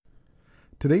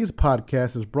Today's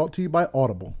podcast is brought to you by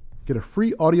Audible. Get a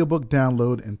free audiobook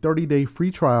download and 30-day free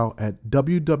trial at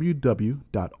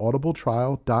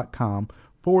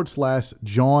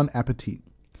www.audibletrial.com/John Appetit.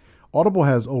 Audible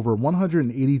has over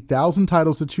 180,000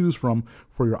 titles to choose from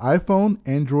for your iPhone,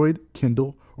 Android,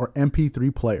 Kindle, or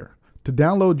MP3 player. To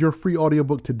download your free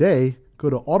audiobook today, go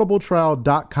to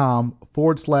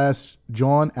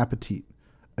audibletrial.com/John Appetit.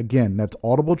 Again, that's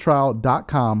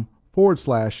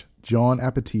audibletrial.com/John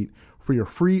Appetit for your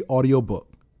free audiobook.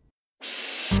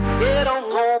 Get on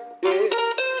home, yeah.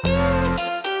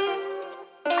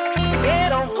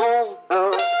 Get on home,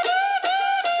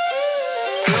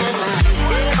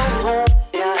 Get on home,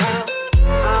 yeah.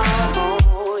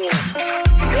 Oh,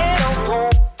 yeah. Get on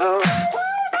home,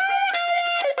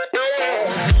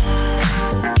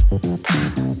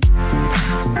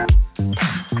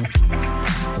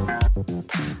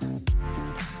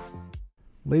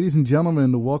 Ladies and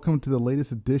gentlemen, welcome to the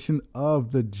latest edition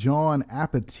of the John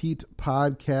Appetit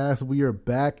podcast. We are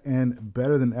back and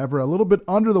better than ever. A little bit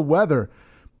under the weather.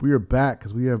 We are back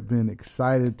because we have been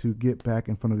excited to get back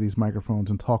in front of these microphones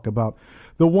and talk about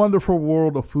the wonderful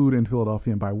world of food in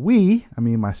Philadelphia. And by we, I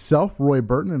mean myself, Roy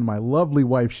Burton, and my lovely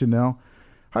wife, Chanel.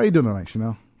 How are you doing tonight,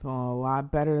 Chanel? Feeling a lot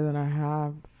better than I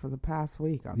have for the past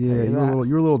week. I'll tell Yeah, you you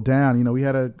were a little down. You know, we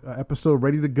had a episode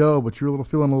ready to go, but you were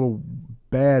feeling a little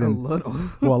bad and a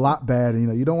lot bad. And, you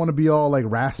know, you don't want to be all like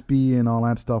raspy and all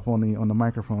that stuff on the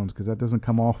microphones because that doesn't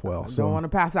come off well. I don't want to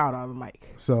pass out on the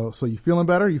mic. So you feeling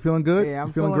better? You feeling good? Yeah, I'm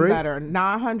you feeling great? better.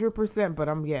 Not 100%, but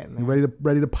I'm getting there. You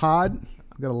ready to pod?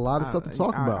 We got a lot of stuff to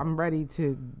talk about. I'm ready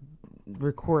to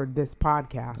record this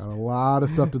podcast. Got a lot of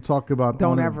stuff to talk about.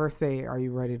 Don't ever say, "Are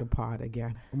you ready to pod?"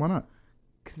 again. Why not?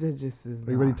 Because it just is.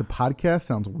 Are you ready to podcast?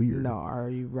 Sounds weird. No. Are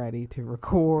you ready to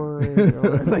record?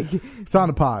 Or like, it's time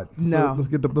to pod. No. So let's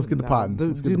get to podding.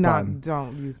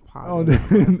 Don't use pod. On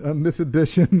this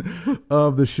edition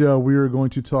of the show, we are going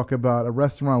to talk about a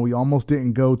restaurant we almost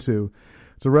didn't go to.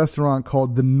 It's a restaurant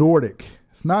called The Nordic.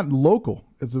 It's not local.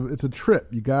 It's a trip.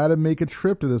 You got to make a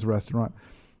trip to this restaurant.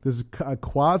 This is a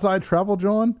quasi travel,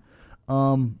 John.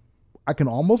 I can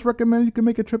almost recommend you can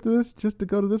make a trip to this just to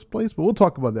go to this place, but we'll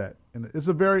talk about that. And it's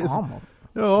a very it's a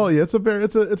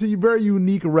very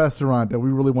unique restaurant that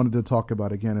we really wanted to talk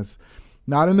about. Again, it's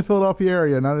not in the Philadelphia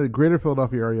area, not in the greater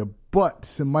Philadelphia area,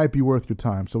 but it might be worth your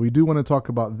time. So we do want to talk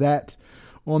about that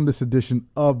on this edition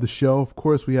of the show. Of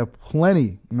course, we have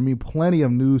plenty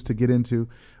of news to get into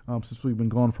since we've been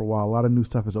gone for a while. A lot of new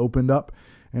stuff has opened up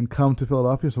and come to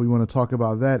Philadelphia, so we want to talk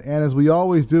about that. And as we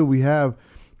always do, we have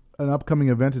an upcoming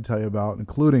event to tell you about,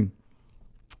 including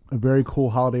a very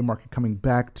cool holiday market coming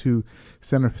back to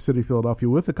Center City, Philadelphia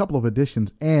with a couple of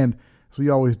additions. And as we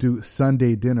always do,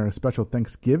 Sunday dinner, a special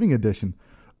Thanksgiving edition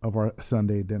of our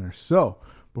Sunday dinner. So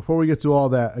before we get to all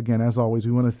that, again, as always,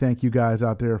 we want to thank you guys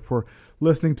out there for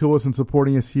listening to us and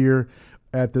supporting us here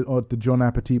at the John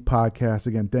Appetit podcast.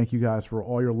 Again, thank you guys for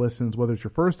all your listens, whether it's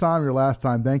your first time or your last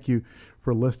time. Thank you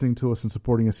for listening to us and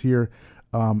supporting us here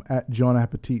at John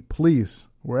Appetit. Please,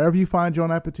 wherever you find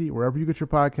John Appetit, wherever you get your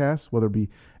podcasts, whether it be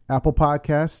Apple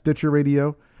Podcasts, Stitcher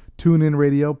Radio, TuneIn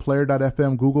Radio,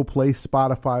 Player.fm, Google Play,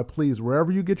 Spotify, please,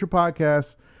 wherever you get your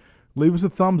podcasts, leave us a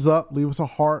thumbs up, leave us a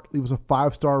heart, leave us a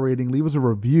 5-star rating, leave us a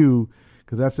review,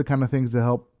 because that's the kind of things to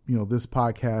help, you know, this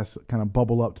podcast kind of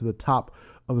bubble up to the top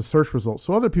of the search results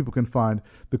so other people can find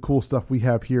the cool stuff we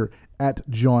have here at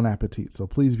John Appetit. So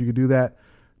please, if you could do that,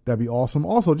 that'd be awesome.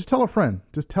 Also, just tell a friend.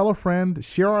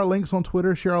 Share our links on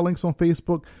Twitter. Share our links on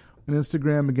Facebook and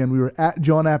Instagram. Again, we were at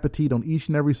John Appetit on each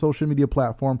and every social media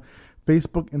platform,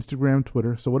 Facebook, Instagram,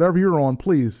 Twitter. So whatever you're on,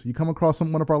 please, you come across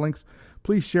one of our links,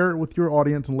 please share it with your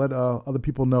audience and let other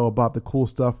people know about the cool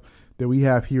stuff that we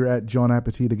have here at John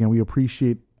Appetit. Again, we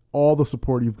appreciate all the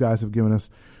support you guys have given us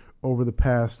over the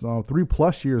past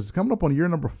 3+ years. It's coming up on year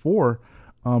number 4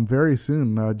 very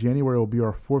soon. January will be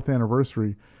our 4th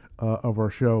anniversary of our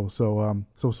show. So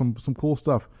some cool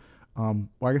stuff. Well,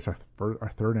 I guess our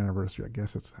 3rd anniversary, I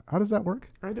guess how does that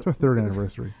work? It's our 3rd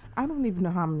anniversary. I don't even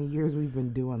know how many years we've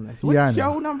been doing this. What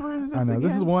show number is this I know. again?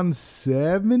 This is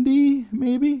 170,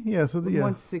 maybe? Yeah, so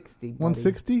 160.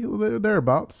 160? Well,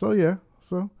 thereabouts. So yeah.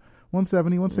 So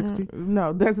 170, 160.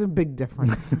 No, there's a big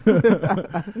difference.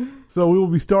 So we will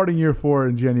be starting year 4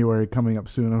 in January coming up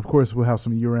soon. And of course, we'll have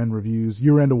some year-end reviews,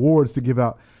 year-end awards to give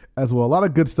out as well. A lot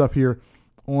of good stuff here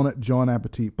on John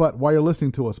Appetit. But while you're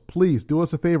listening to us, please do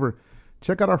us a favor.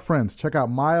 Check out our friends. Check out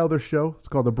my other show. It's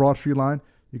called The Broad Street Line.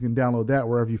 You can download that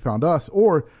wherever you found us,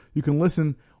 or you can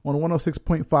listen on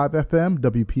 106.5 FM,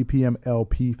 WPPM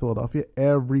LP Philadelphia,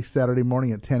 every Saturday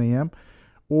morning at 10 a.m.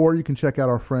 Or you can check out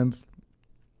our friends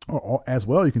As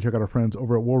well, you can check out our friends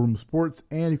over at War Room Sports,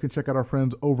 and you can check out our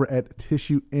friends over at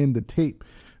Tissue in the Tape.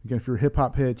 Again, if you're a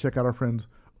hip-hop head, check out our friends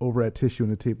over at Tissue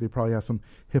in the Tape. They probably have some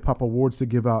hip-hop awards to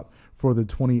give out for the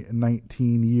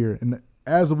 2019 year. And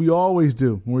as we always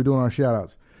do when we're doing our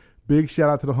shout-outs, big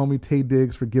shout-out to the homie Tay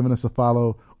Diggs for giving us a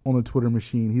follow on the Twitter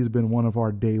machine. He's been one of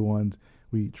our day ones.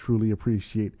 We truly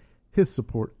appreciate his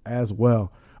support as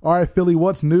well. All right, Philly,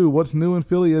 what's new? What's new in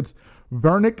Philly? It's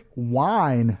Vernick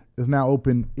Wine is now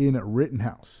open in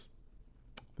Rittenhouse.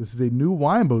 This is a new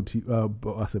wine boutique.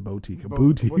 I said boutique. A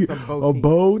boutique. What's a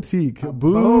boutique? A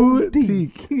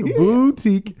boutique.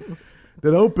 Boutique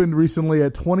that opened recently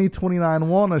at 2029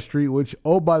 Walnut Street, which,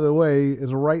 oh, by the way,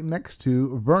 is right next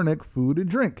to Vernick Food and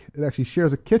Drink. It actually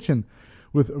shares a kitchen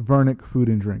with Vernick Food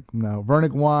and Drink. Now,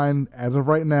 Vernick Wine, as of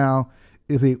right now,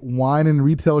 is a wine and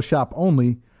retail shop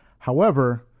only.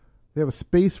 However, they have a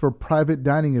space for private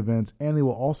dining events, and they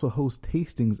will also host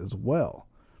tastings as well.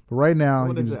 But right now,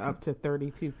 what is it, up to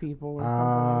 32 people or something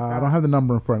like that? I don't have the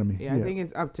number in front of me. Yeah, I think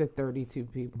it's up to 32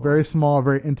 people. Very small,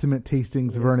 very intimate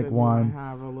tastings, Vernick so Wine. You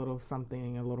have a little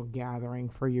something, a little gathering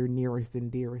for your nearest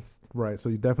and dearest. Right, so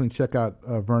you definitely check out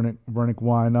Vernick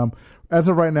Wine. As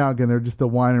of right now, again, they're just a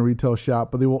wine and retail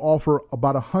shop, but they will offer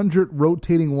about 100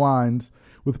 rotating wines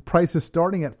with prices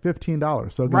starting at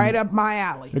 $15. So again, right up my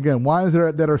alley. Again, wines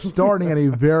that are starting at a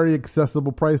very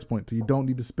accessible price point, so you don't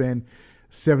need to spend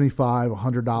 $75,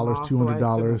 $100, $200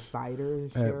 ciders,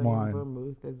 at sherry, wine.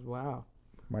 vermouth as well.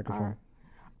 Microphone.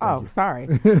 Oh, sorry.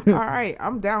 All right,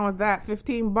 I'm down with that.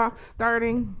 $15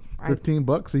 starting.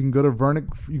 $15. So you can go to Vernick.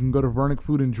 You can go to Vernick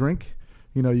Food and Drink.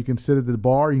 You know, you can sit at the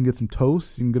bar. You can get some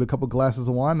toast. You can get a couple glasses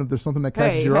of wine. If there's something that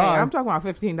catches your eye, I'm talking about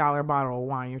 $15 bottle of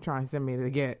wine. You're trying to send me to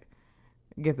get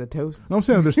the toast. No, I'm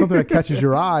saying if there's something that catches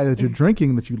your eye that you're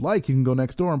drinking that you like, you can go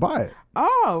next door and buy it.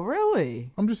 Oh,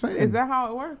 really? I'm just saying. Is that how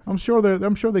it works? I'm sure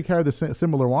they carry the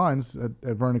similar wines at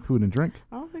Vernick Food and Drink.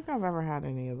 I don't think I've ever had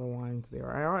any of the wines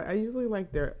there. I usually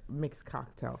like their mixed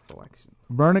cocktail selections.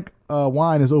 Vernick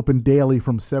Wine is open daily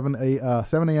from 7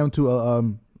 a.m.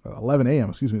 to 11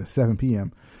 a.m. to 7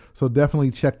 p.m. So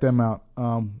definitely check them out.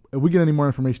 If we get any more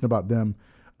information about them,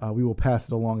 we will pass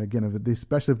it along again.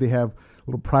 Especially if they have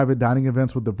little private dining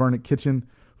events with the Vernick Kitchen,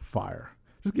 fire.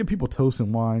 Just give people toast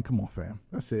and wine. Come on, fam.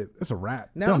 That's it. It's a wrap.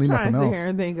 Now I'm trying to sit here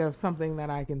and think of something that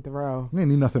I can throw. You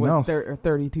ain't need nothing else.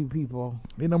 32 people.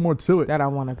 Ain't no more to it. That I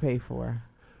want to pay for.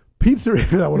 Pizzeria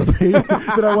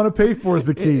that I want to pay for is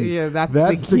the key. Yeah, that's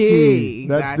the key.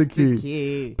 That's the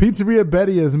key. Pizzeria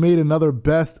Betty has made another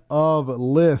best of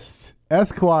list.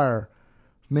 Esquire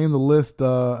has named the list.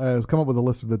 Has come up with a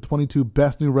list of the 22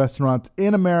 best new restaurants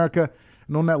in America.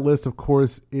 And on that list, of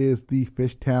course, is the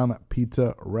Fishtown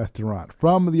Pizza Restaurant.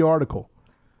 From the article.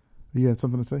 You had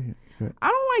something to say here? I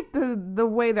don't like the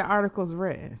way the article's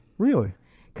written. Really?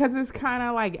 Because it's kind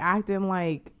of like acting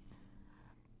like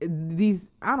these,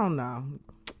 I don't know,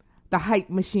 the hype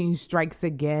machine strikes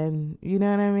again. You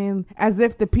know what I mean? As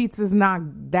if the pizza's not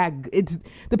that,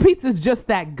 the pizza's just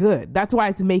that good. That's why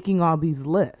it's making all these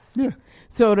lists. Yeah.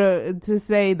 So to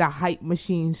say the hype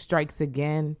machine strikes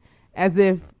again, as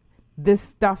if this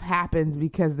stuff happens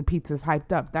because the pizza's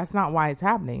hyped up. That's not why it's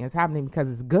happening. It's happening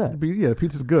because it's good. Yeah, the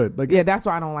pizza's good. That's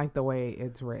why I don't like the way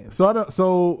it's written. So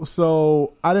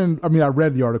I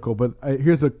read the article, but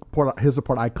here's the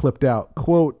part I clipped out.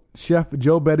 Quote, Chef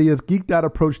Joe Bettia's geeked out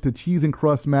approach to cheese and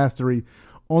crust mastery,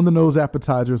 on the nose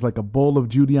appetizers like a bowl of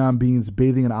julienne beans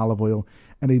bathing in olive oil,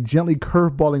 and a gently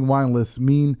curveballing wine list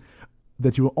mean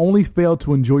that you will only fail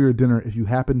to enjoy your dinner if you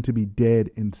happen to be dead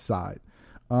inside.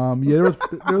 There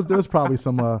was probably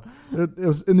some. It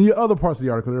was in the other parts of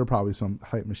the article. There were probably some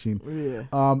hype machine. Yeah.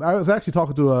 I was actually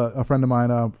talking to a friend of mine,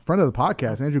 a friend of the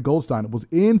podcast, Andrew Goldstein, was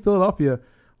in Philadelphia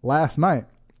last night,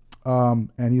 and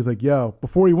he was like, "Yo,"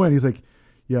 before he went, he's like,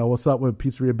 "Yo, what's up with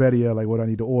Pizzeria Bettia? Like, what I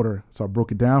need to order?" So I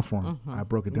broke it down for him. I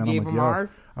broke it down. Gave I'm him like, "Yo,"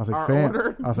 ours? I was like, Our "Fam,"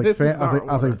 order? I was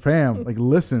like, "Fam, like,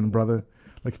 listen, brother,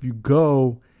 like, if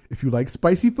you like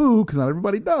spicy food, because not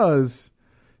everybody does,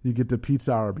 you get the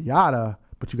pizza arrabbiata."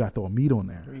 But you got to throw a meat on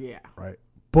there. Yeah. Right.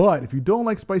 But if you don't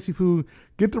like spicy food,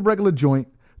 get the regular joint.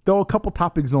 Throw a couple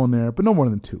toppings on there, but no more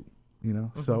than 2. You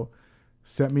know? Mm-hmm. So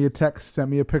sent me a text,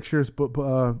 sent me a picture,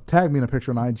 tag me in a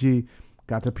picture on IG.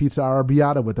 Got the pizza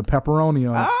arrabbiata with the pepperoni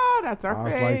on it. Oh, that's our fave. I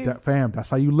was like, that, fam, that's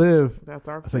how you live. That's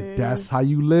our fave. I was like, that's how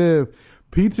you live.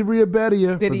 Pizzeria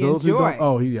Bettia. Did he enjoy?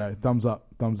 Thumbs up.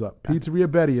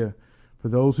 Pizzeria Bettia. For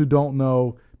those who don't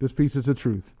know, this pizza's the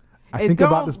truth. I think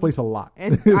about this place a lot.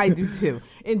 And I do too.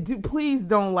 And please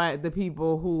don't let the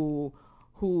people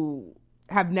who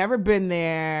have never been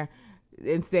there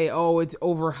and say, "Oh, it's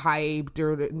overhyped,"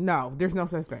 or no, there's no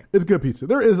such thing. It's good pizza.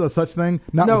 There is a such thing.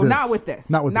 Not with this.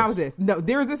 Not with this. No,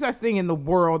 there is a such thing in the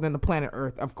world and the planet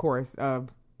Earth, of course,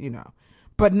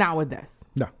 but not with this.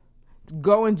 No.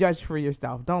 Go and judge for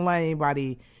yourself. Don't let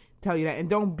anybody tell you that, and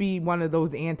don't be one of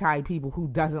those anti people who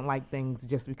doesn't like things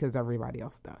just because everybody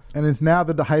else does. And it's now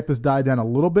that the hype has died down a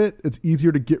little bit, it's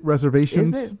easier to get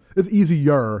reservations. Is it? It's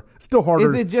easier. Still harder.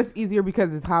 Is it just easier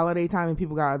because it's holiday time and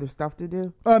people got other stuff to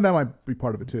do? That might be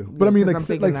part of it too. But Yeah, I mean, 'cause I'm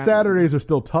thinking that- Saturdays are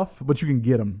still tough, but you can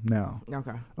get them now.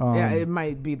 Okay. Yeah, it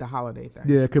might be the holiday thing.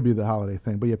 Yeah, it could be the holiday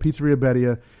thing. But yeah, Pizzeria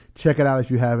Bedia. Check it out if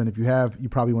you haven't. If you have, you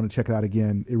probably want to check it out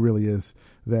again. It really is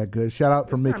that good. Shout out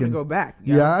for It's making. time to go back.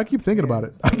 Yeah, I keep thinking about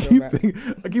it. I keep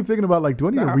thinking about like, do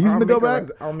I need a reason to go back?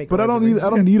 I'll make a But I don't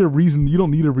need a reason. You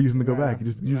don't need a reason to go back.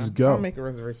 You just go. I'll make a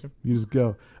reservation. You just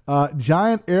go.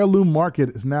 Giant Heirloom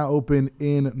Market is now open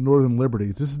in Northern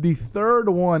Liberties. This is the third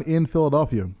one in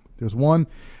Philadelphia. There's one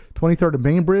 23rd at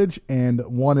Bainbridge and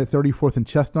one at 34th and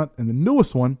Chestnut. And the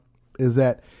newest one is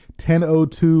at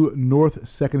 1002 North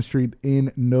 2nd Street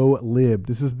in No Lib.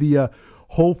 This is the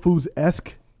Whole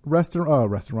Foods-esque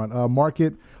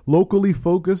market, locally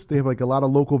focused. They have like a lot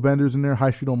of local vendors in there.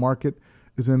 High Street Market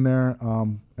is in there.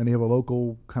 And they have a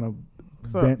local kind of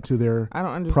bent to their I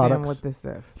don't understand products. what this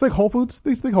is. It's like Whole Foods.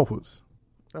 They think Whole Foods,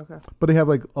 Okay. but they have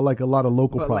like a lot of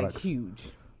local But products. like huge.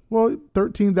 Well,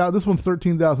 13,000. This one's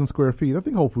 13,000 square feet. I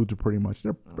think Whole Foods are pretty much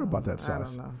they're about that I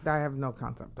size. don't know. I have no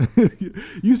concept.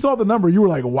 You saw the number, you were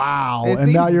like, "Wow!" It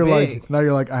and now seems you're big.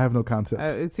 like, "I have no concept."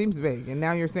 It seems big, and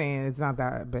now you're saying it's not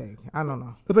that big. I don't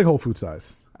know. It's like Whole Food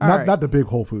size, All not right. not the big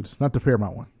Whole Foods, not the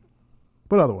Fairmount one,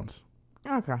 but other ones.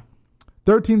 Okay.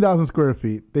 13,000 square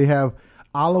feet. They have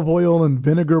olive oil and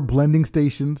vinegar blending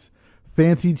stations,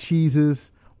 fancy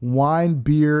cheeses, wine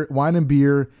and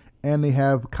beer, and they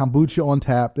have kombucha on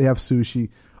tap. They have sushi,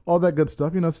 all that good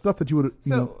stuff. Stuff that you would.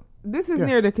 So this is yeah.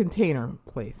 near the Container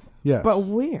place. Yes. But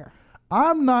where?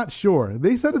 I'm not sure.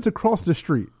 They said it's across the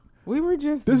street. We were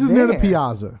just. This is there. near the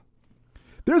Piazza.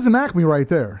 There's an Acme right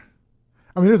there.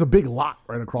 I mean, there's a big lot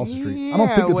right across the street. Yeah, I don't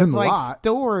think it's with in the like lot.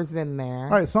 stores in there. All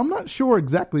right, so I'm not sure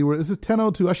exactly where. This is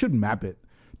 1002. I should map it.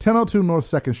 1002 North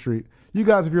 2nd Street. You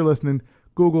guys, if you're listening,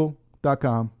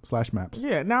 google.com/maps.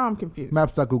 Yeah. Now I'm confused.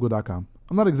 Maps.google.com.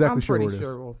 I'm not exactly I'm sure pretty where it is.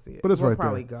 sure we'll see it. But it's we'll right there.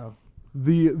 probably go.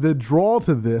 The draw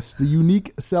to this, the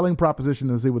unique selling proposition,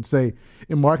 as they would say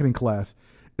in marketing class,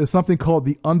 is something called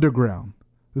the Underground.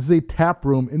 This is a tap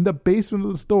room in the basement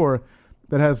of the store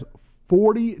that has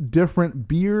 40 different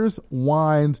beers,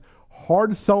 wines,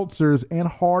 hard seltzers, and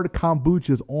hard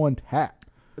kombuchas on tap.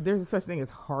 There's a such thing as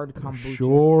hard kombucha.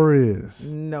 Sure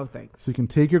is. No thanks. So you can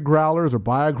take your growlers or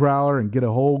buy a growler and get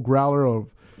a whole growler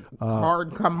of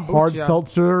Hard kombucha. hard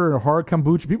seltzer or hard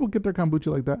kombucha. People get their kombucha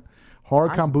like that.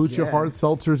 Hard I kombucha, hard guess.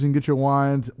 seltzers, and get your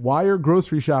wines while you're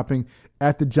grocery shopping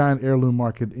at the Giant Heirloom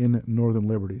Market in Northern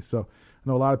Liberty. So I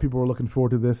know a lot of people are looking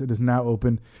forward to this. It is now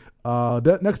open.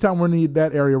 Next time we need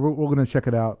that area, we're going to check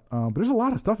it out. But there's a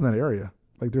lot of stuff in that area.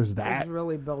 Like there's that. It's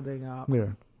really building up.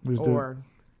 Yeah. Or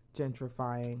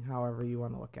gentrifying, however you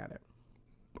want to look at it.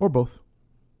 Or both.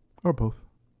 Or both.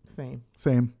 Same.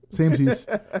 Samesies.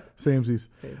 Samesies.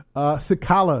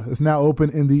 Cicala is now open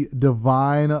in the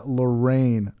Divine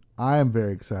Lorraine. I am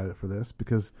very excited for this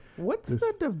because What's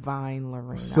the Divine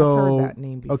Lorraine? so I've heard that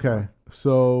name before. okay.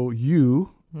 So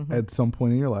you at some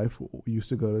point in your life used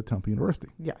to go to Temple University.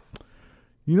 Yes.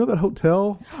 You know that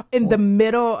hotel? In the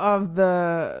middle of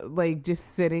the, like,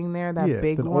 just sitting there, that Yeah,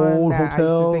 big that one old that I used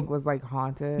hotel. to think was, like,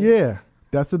 haunted. Yeah,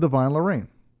 that's the Divine Lorraine.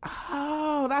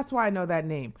 Oh, that's why I know that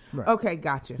name. Right. Okay,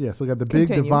 gotcha. Yeah, so we got the big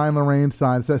Continue. Divine Lorraine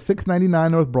sign. It says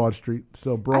 699 North Broad Street.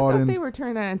 So I Broad thought and they were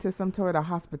turning that into some sort of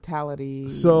hospitality.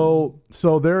 so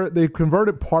they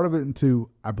converted part of it into,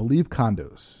 I believe,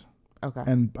 condos. Okay.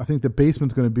 And I think the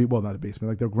basement's going to be, well, not a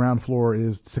basement, like their ground floor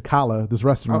is Cicala, this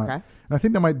restaurant. Okay. And I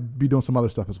think they might be doing some other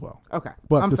stuff as well. Okay.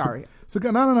 But I'm the sorry.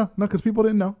 No, because people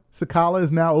didn't know. Cicala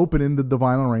is now open in the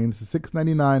Divine Lorraine. It's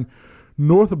 699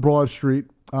 North of Broad Street.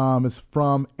 It's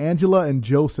from Angela and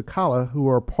Joe Cicala, who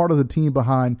are part of the team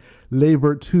behind Le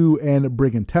Vertu and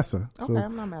Brigantessa. Okay,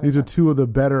 I'm not mad at these are that. two of the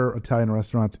better Italian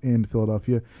restaurants in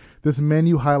Philadelphia. This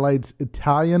menu highlights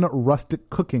Italian rustic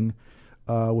cooking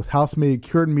with house-made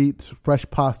cured meats, fresh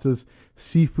pastas,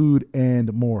 seafood,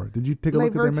 and more. Did you take a Le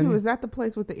look at their Vertu, menu? is that the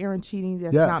place with the arancini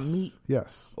that's Yes. not meat?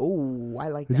 Yes. Oh, I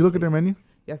like that. Did you look at their place. menu?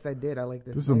 Yes, I did. I like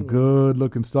this There's some menu.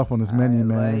 good-looking stuff on this menu, I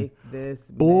man. like this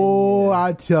Oh, menu.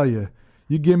 I tell you.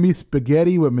 You give me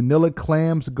spaghetti with manila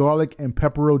clams, garlic, and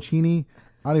pepperoncini.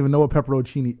 I don't even know what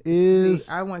pepperoncini is.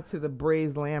 See, I went to the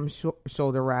braised lamb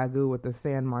shoulder ragu with the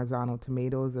San Marzano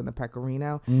tomatoes and the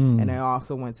pecorino, and I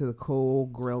also went to the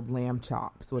cold grilled lamb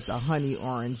chops with the honey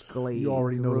orange glaze. You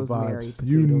already know the rosemary, vibes.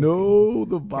 You potatoes, know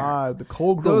the and vibe. carrots. The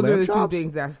cold grilled Those lamb are the chops. two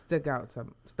things that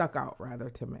stuck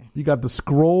out to me. You got the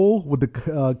scroll with the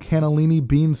cannellini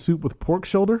bean soup with pork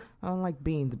shoulder. I don't like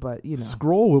beans, but you know,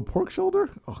 Scroll with pork shoulder?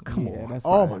 Oh, come yeah, on. that's Oh,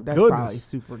 probably, my that's probably goodness.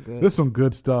 super good. There's some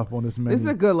good stuff on this menu. This is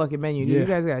a good looking menu. Yeah. You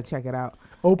guys gotta check it out.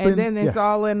 Open, and then it's yeah.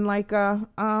 all in like a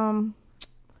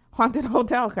haunted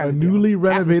hotel kind A of newly deal.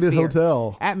 renovated Atmosphere.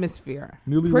 hotel. Atmosphere.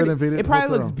 Newly renovated It probably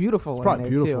hotel. looks beautiful It's probably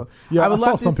in there beautiful. too. Yeah, I would I saw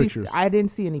love to some see, pictures. I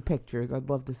didn't see any pictures. I'd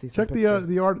love to see some Check pictures.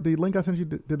 the link I sent you.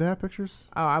 Did they have pictures?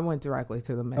 Oh, I went directly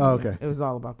to the menu. Oh, okay. It was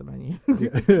all about the menu.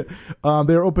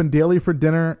 They're open daily for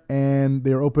dinner, and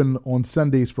they're open on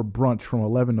Sundays for brunch from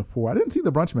 11 to 4. I didn't see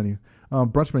the brunch menu.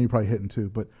 Brunch menu probably hitting too.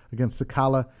 But again,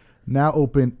 Sakala now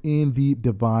open in the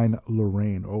Divine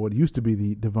Lorraine, or what used to be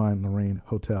the Divine Lorraine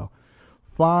Hotel.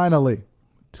 Finally,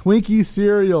 Twinkie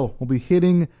cereal will be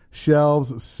hitting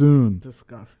shelves soon.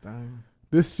 Disgusting.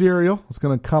 This cereal is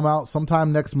going to come out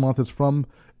sometime next month. It's from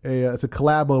it's a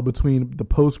collabo between the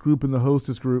Post Group and the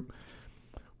Hostess Group.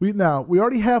 We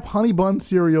already have Honey Bun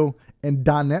cereal and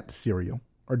Donut cereal,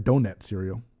 or Donut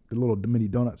cereal, the little mini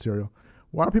donut cereal.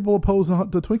 Why are people opposed to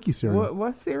the Twinkie cereal?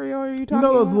 What cereal are you talking You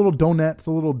know those about? little donuts,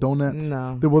 the little donuts?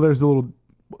 No. Well, there's the little.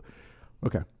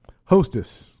 Okay,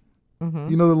 Hostess. Mm-hmm.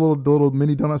 You know the little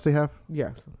mini donuts they have?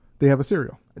 Yes. They have a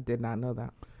cereal. I did not know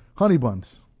that. Honey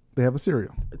Buns. They have a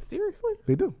cereal. Seriously?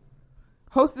 They do.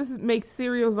 Hostess makes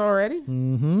cereals already?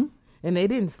 Mm-hmm. And they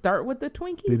didn't start with the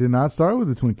Twinkie? They did not start with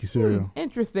the Twinkie cereal.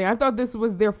 Interesting. I thought this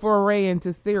was their foray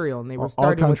into cereal, and they were Au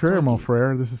starting with contraire, mon Twinkie.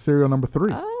 frere. This is cereal number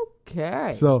 3.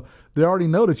 Okay. So they already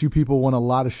know that you people want a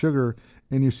lot of sugar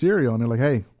in your cereal, and they're like,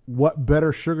 "Hey, what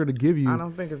better sugar to give you?" I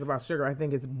don't think it's about sugar. I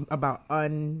think it's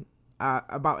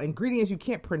about ingredients you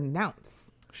can't pronounce.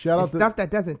 Shout out It's stuff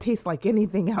that doesn't taste like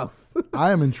anything else.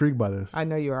 I am intrigued by this. I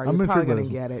know you are. I'm You're probably intrigued by gonna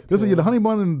this get one. it. This is too. the honey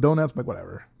bun and donuts, like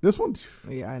whatever. This one,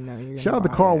 Yeah, I know. You're shout gonna out to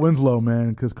buy Carl it. Winslow, man,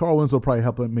 because Carl Winslow probably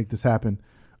helped make this happen.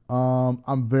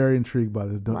 I'm very intrigued by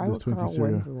this Why this would Twinkie Carl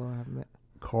cereal. Winslow have it?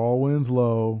 Carl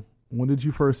Winslow. When did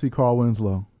you first see Carl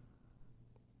Winslow?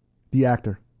 The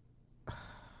actor.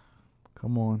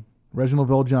 Come on, Reginald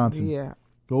Vell Johnson. Yeah.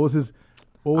 What was his?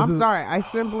 I'm sorry. I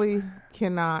simply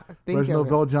cannot think Reginald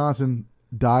of it. Vell Johnson.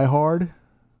 Die Hard.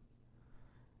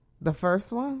 The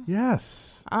first one?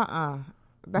 Yes.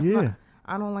 That's Yeah. not.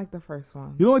 I don't like the first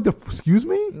one. You don't like the? Excuse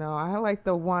me. No, I like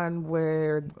the one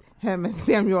where him and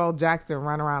Samuel L. Jackson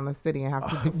run around the city and have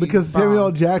to defeat Because Samuel L.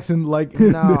 bombs. Jackson, like,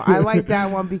 No, I like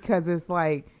that one because it's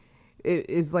like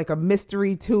it's like a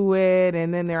mystery to it,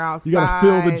 and then they're outside. You gotta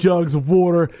fill the jugs of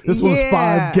water. This one's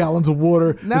 5 gallons of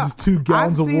water. No, this is 2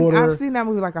 gallons I've of seen, water. I've seen that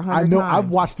movie like 100 I know. times. I've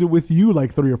watched it with you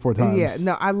like 3 or 4 times. Yeah,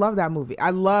 no, I love that movie.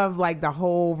 I love like the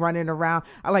whole running around.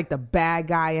 I like the bad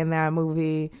guy in that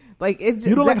movie. Like it. Just,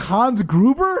 You don't like Hans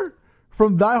Gruber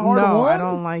from Die Hard? No, 1? I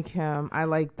don't like him. I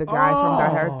like the guy from Die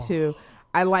Hard 2.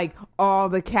 I like all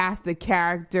the cast of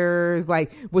characters,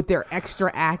 like with their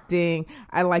extra acting.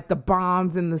 I like the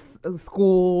bombs in the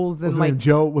schools and Was like it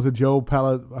Joe? Was it Joe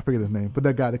Pallet? I forget his name, but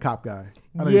that guy, the cop guy.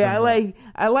 I know you're yeah, talking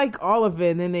I like all of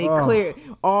it. And then they clear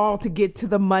all to get to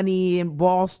the money in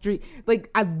Wall Street. Like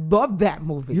I love that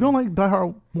movie. about. You don't like Die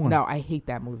Hard 1? No, I hate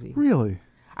that movie. Really?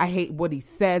 I hate what he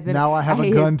says. And Now I have a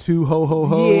hate gun too. Ho ho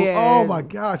ho! Yeah, Oh my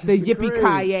gosh! the it's yippee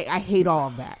great. ki I hate all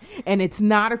of that, and it's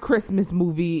not a Christmas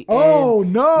movie. Oh,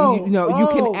 and no. you Oh.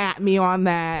 can at me on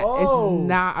that. Oh. It's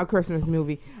not a Christmas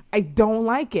movie. I don't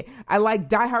like it. I like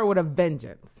Die Hard with a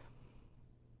Vengeance.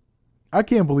 I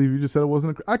can't believe you just said it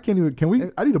wasn't. I can't even. Can we?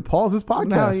 I need to pause this podcast.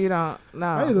 No, you don't. No,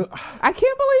 I need to- I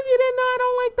can't believe you didn't know I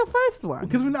don't like the first one.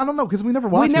 Because I don't know. Because we never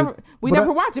watched it. We But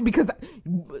never watch it because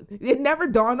it never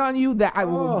dawned on you that I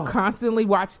will Oh. constantly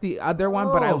watch the other one,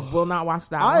 but I will not watch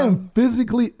that I one. am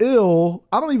physically ill.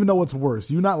 I don't even know what's worse.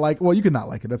 You not like? Well, you can not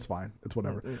like it. That's fine. It's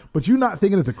whatever. But you not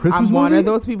thinking it's a Christmas I'm movie? one of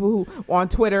those people who on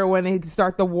Twitter when they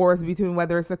start the wars between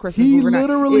whether it's a Christmas He movie or not.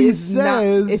 literally it is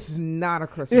says- it's not a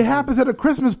Christmas. It movie. happens at a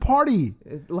Christmas party.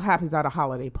 It happens at a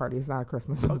holiday party. It's not a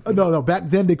Christmas movie. No. Back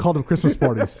then they called them Christmas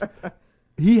parties.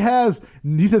 He says,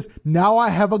 now I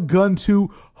have a gun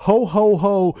to ho ho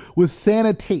ho with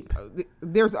Santa tape.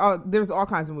 There's all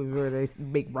kinds of movies where they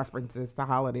make references to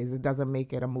holidays. It doesn't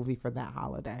make it a movie for that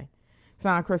holiday. It's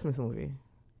not a Christmas movie.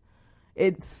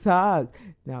 It sucks.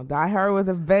 Now, Die Hard with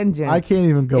a Vengeance. I can't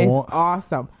even go it's on.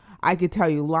 awesome. I could tell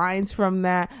you lines from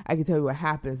that. I could tell you what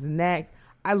happens next.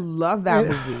 I love that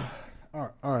movie. All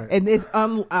right. All right. And it's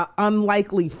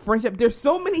unlikely friendship. There's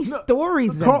so many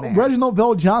stories in there. Reginald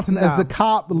Vell Johnson as the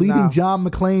cop leading John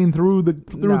McClane through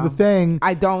the thing.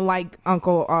 I don't like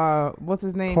Uncle what's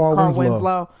his name? Carl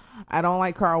Winslow. I don't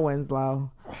like Carl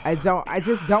Winslow. I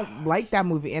just don't like that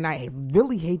movie, and I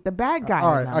really hate the bad guy.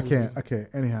 All right, I can't.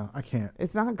 Anyhow, I can't.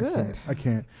 It's not good. I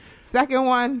can't. Second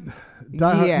one.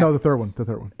 Die Hard, no, the third one.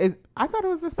 I thought it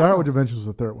was the Die second Hard one. with Adventures was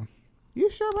the third one. You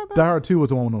sure about that? Die Hard 2 was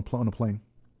the one on the plane.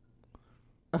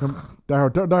 Die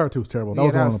Hard 2 was terrible. That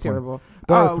was the one on the plane. terrible.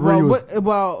 Die Hard 3 was...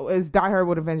 is Die Hard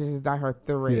with Adventures is Die Hard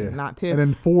 3, not 2. And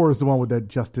then 4 is the one with that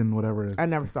Justin whatever it is. I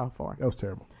never saw 4. That was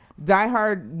terrible. Die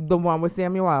Hard, the one with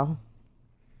Samuel L.,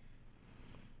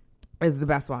 is the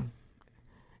best one.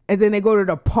 And then they go to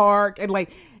the park and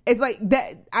it's like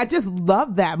that. I just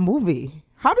love that movie.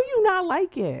 How do you not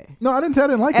like it? No, I didn't say I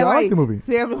didn't like it. I like the movie.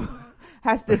 Samuel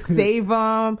has to save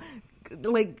him.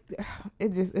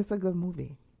 It's a good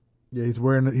movie. Yeah, he's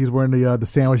wearing the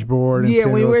sandwich board.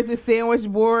 And when he wears the sandwich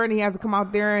board and he has to come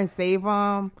out there and save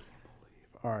him.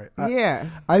 All right.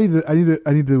 I need to get my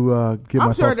thoughts together.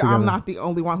 I'm sure that I'm not the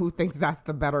only one who thinks that's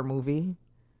the better movie.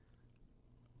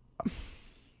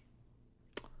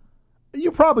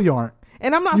 You probably aren't.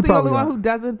 And I'm not the only one who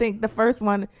doesn't think the first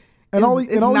one is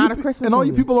not a Christmas movie. And all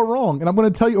you people are wrong. And I'm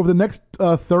going to tell you over the next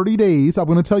 30 days, I'm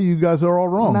going to tell you guys are all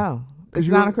wrong. No, it's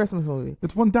not a Christmas movie.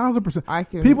 It's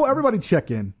 1,000%. Everybody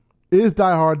check in. Is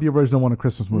Die Hard the original one a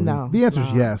Christmas movie? No. The answer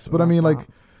is yes. But I mean,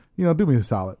 do me a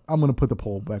solid. I'm going to put the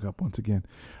poll back up once again.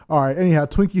 All right. Anyhow,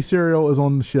 Twinkie cereal is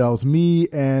on the shelves. Me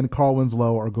and Carl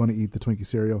Winslow are going to eat the Twinkie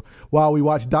cereal while we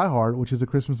watch Die Hard, which is a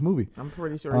Christmas movie. I'm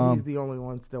pretty sure he's the only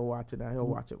one still watching that. He'll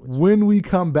watch it with you. When we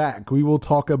come back, we will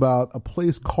talk about a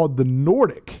place called the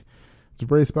Nordic. It's a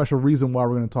very special reason why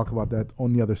we're going to talk about that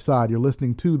on the other side. You're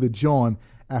listening to the John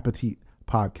Appetit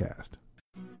Podcast.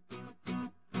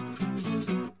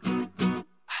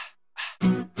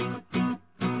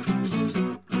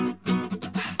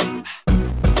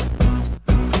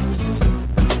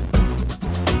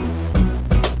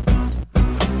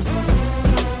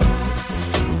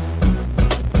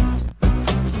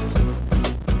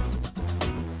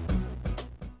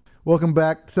 Welcome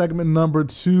back. Segment number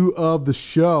 2 of the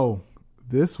show.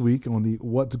 This week on the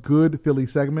What's Good Philly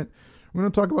segment, we're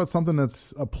going to talk about something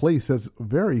that's a place that's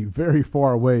very, very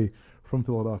far away from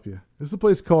Philadelphia. This is a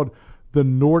place called the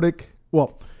Nordic.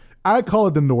 Well, I call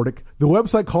it the Nordic. The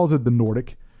website calls it the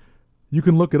Nordic. You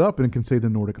can look it up and it can say the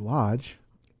Nordic Lodge.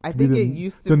 I think it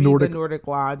used to be the Nordic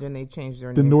Lodge and they changed their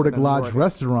name. The Nordic Lodge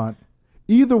Restaurant.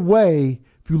 Either way,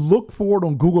 if you look for it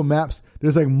on Google Maps,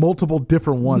 there's multiple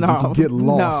different ones. You can get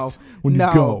lost when you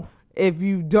go. If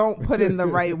you don't put in the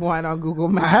right one on Google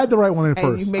Maps. I had the right one in first.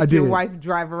 And you make your wife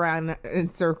drive around in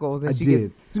circles and she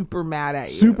gets super mad at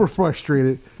you. Super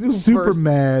frustrated. Super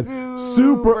mad.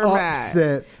 Super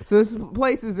upset. So this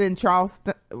place is in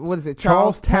Charlestown,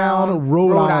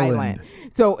 Rhode Island.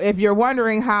 So if you're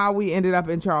wondering how we ended up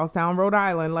in Charlestown, Rhode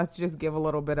Island, let's just give a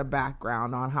little bit of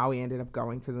background on how we ended up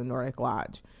going to the Nordic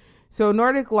Lodge. So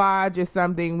Nordic Lodge is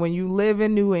something, when you live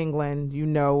in New England, you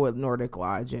know what Nordic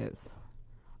Lodge is.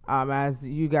 As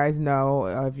you guys know,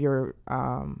 if you're,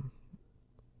 fans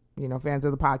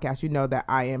of the podcast, you know that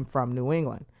I am from New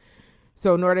England.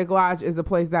 So Nordic Lodge is a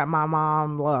place that my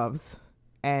mom loves.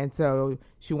 And so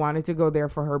she wanted to go there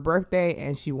for her birthday,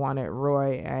 and she wanted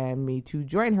Roy and me to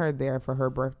join her there for her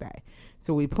birthday.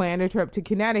 So we planned a trip to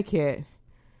Connecticut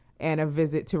and a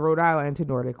visit to Rhode Island to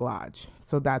Nordic Lodge.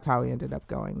 So that's how we ended up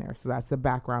going there. So that's the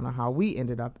background on how we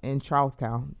ended up in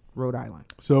Charlestown, Rhode Island.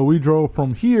 So we drove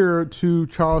from here to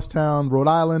Charlestown, Rhode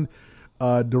Island,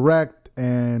 direct,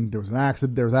 and there was an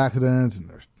accident. There was accidents, and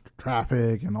there's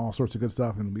traffic, and all sorts of good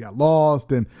stuff, and we got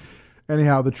lost. And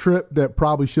anyhow, the trip that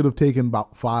probably should have taken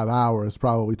about 5 hours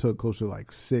probably took closer to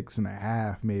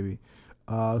 6.5, maybe.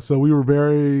 So we were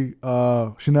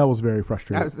Chanel was very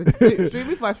frustrated. I was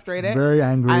extremely frustrated. Very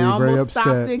angry, I very almost upset.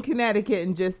 stopped in Connecticut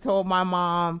and just told my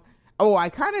mom, I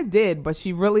kind of did, but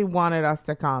she really wanted us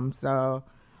to come. So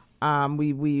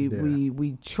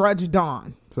we trudged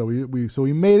on. So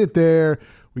we made it there.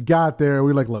 We got there.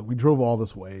 We look, we drove all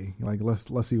this way.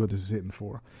 Let's see what this is hitting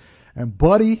for. And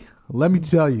buddy, let me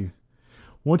tell you,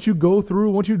 once you drive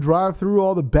through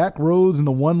all the back roads and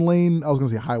the one lane, I was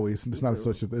going to say highways, it's not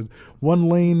such as one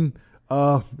lane.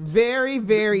 Very,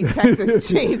 very Texas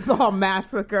Chainsaw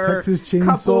Massacre. Texas Chainsaw.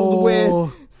 Coupled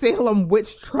with Salem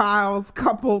witch trials,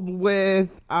 coupled with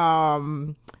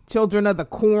Children of the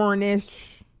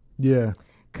Cornish. Yeah.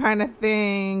 Kind of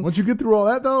thing. Once you get through all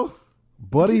that though,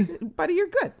 buddy, you're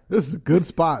good. This is a good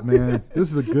spot, man. This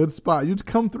is a good spot. You just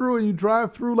come through and you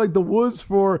drive through the woods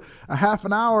for a half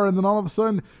an hour, and then all of a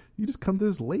sudden you just come to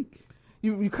this lake.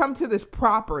 you come to this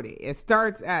property. It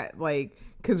starts at like,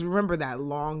 because remember that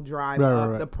long drive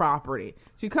up the property.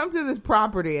 So you come to this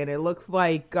property and it looks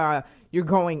like you're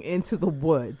going into the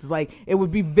woods. Like it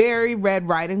would be very Red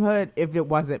Riding Hood if it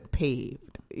wasn't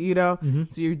paved, you know?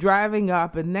 So you're driving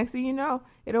up and next thing you know,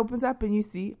 it opens up and you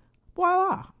see,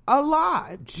 voila, a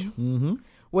lodge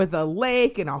with a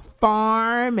lake and a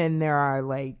farm, and there are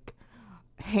like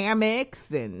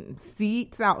hammocks and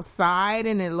seats outside,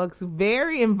 and it looks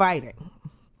very inviting.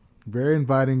 Very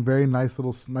inviting, very nice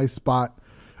spot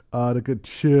to could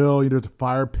chill. There's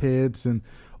fire pits and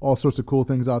all sorts of cool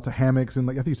things outside. Hammocks and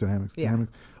like I think you said hammocks. Yeah.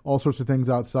 Hammocks, all sorts of things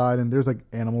outside, and there's like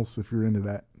animals if you're into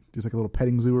that. There's like a little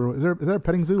petting zoo. Or is there a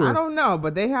petting zoo? I don't know,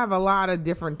 but they have a lot of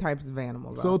different types of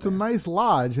animals. So out it's there. a nice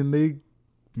lodge, and they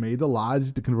made the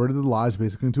lodge, they converted the lodge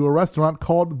basically into a restaurant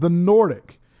called the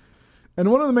Nordic.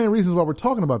 And one of the main reasons why we're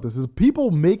talking about this is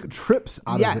people make trips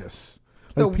out of this.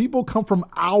 So people come from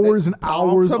hours and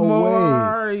hours away.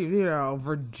 Baltimore,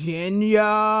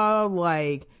 Virginia,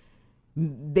 like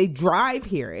they drive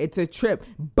here. It's a trip.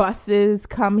 Buses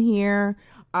come here.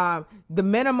 The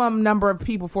minimum number of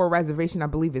people for a reservation, I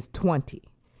believe, is 20.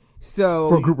 So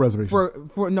For a group reservation?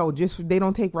 Just they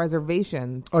don't take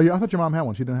reservations. Oh, yeah, I thought your mom had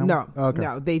one. She didn't have one? No,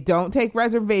 no, they don't take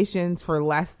reservations for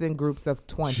less than groups of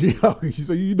 20.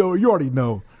 So you already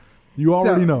know. You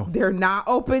already know. They're not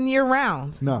open year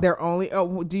round. No. They're only,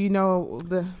 do you know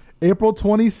the... April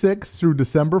 26th through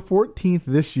December 14th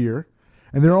this year.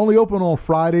 And they're only open on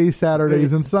Fridays,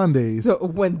 Saturdays, and Sundays. So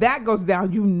when that goes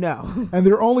down, you know. And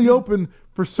they're only open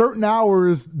for certain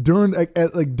hours during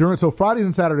so Fridays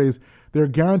and Saturdays, they're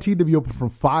guaranteed to be open from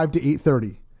 5 to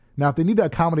 8:30. Now, if they need to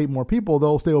accommodate more people,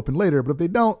 they'll stay open later. But if they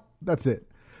don't, that's it.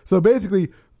 So basically,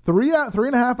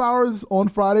 3.5 hours on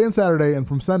Friday and Saturday, and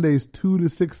from Sundays 2 to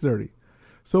 6:30.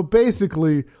 So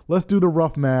basically, let's do the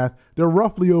rough math. They're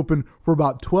roughly open for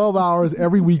about 12 hours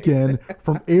every weekend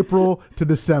from April to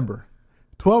December.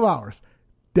 12 hours.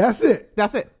 That's it.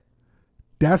 That's it.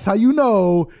 That's how you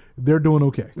know they're doing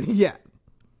okay. Yeah.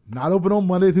 Not open on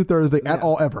Monday through Thursday at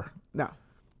all ever. No.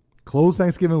 Closed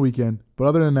Thanksgiving weekend. But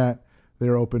other than that,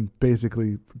 they're open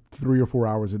basically 3 or 4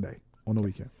 hours a day on the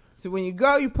weekend. So when you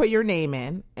go, you put your name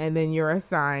in, and then you're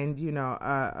assigned,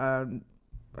 a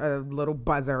little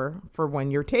buzzer for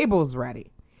when your table's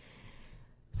ready.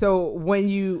 So when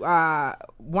you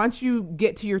once you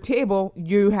get to your table,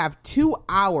 you have 2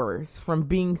 hours from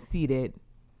being seated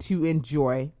to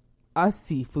enjoy a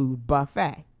seafood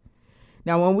buffet.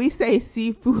 Now, when we say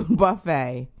seafood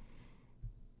buffet,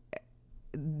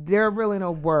 there are really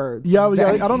no words. Yeah,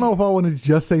 I don't know if I want to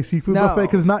just say seafood buffet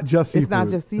because it's not just seafood. It's not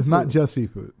just seafood. It's not just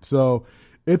seafood. So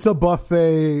it's a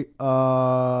buffet.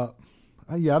 I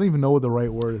don't even know what the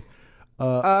right word is.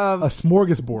 A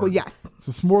smorgasbord. Well, yes. It's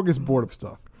a smorgasbord of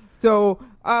stuff. So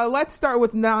let's start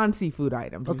with non-seafood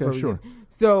items. Okay, sure.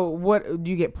 So what do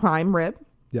you get? Prime rib,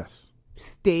 Yes.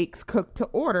 steaks cooked to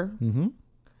order. Mm-hmm.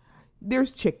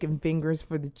 There's chicken fingers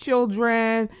for the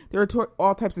children. There are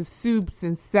all types of soups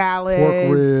and salads.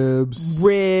 Pork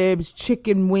ribs,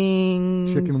 chicken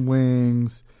wings,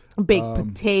 baked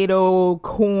potato,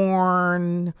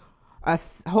 corn, a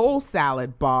whole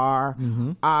salad bar.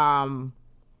 Mm-hmm.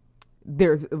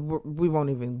 We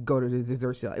won't even go to the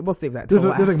dessert salad. We'll save that. There's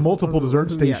like multiple dessert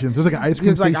stations. Yeah. There's like an ice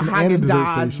cream station and a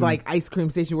dessert station. Like ice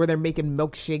cream station where they're making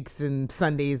milkshakes and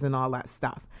sundaes and all that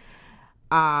stuff.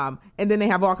 And then they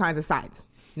have all kinds of sides.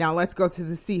 Now let's go to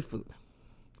the seafood.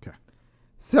 Okay.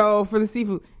 So for the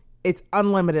seafood, it's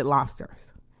unlimited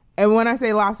lobsters. And when I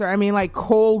say lobster, I mean like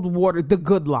cold water, the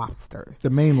good lobsters. The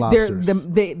main lobsters.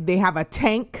 They have a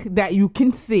tank that you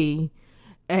can see,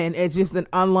 and it's just an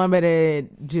unlimited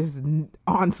just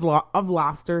onslaught of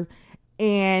lobster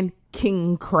and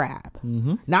king crab.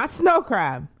 Mm-hmm. Not snow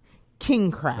crab, king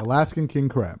crab. Alaskan king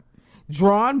crab.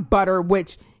 Drawn butter,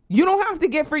 which you don't have to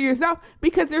get for yourself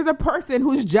because there's a person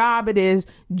whose job it is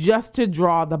just to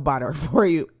draw the butter for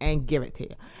you and give it to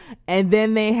you. And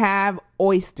then they have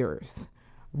oysters,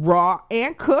 raw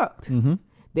and cooked. Mm-hmm.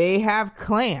 They have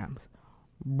clams,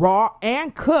 raw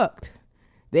and cooked.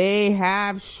 They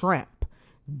have shrimp,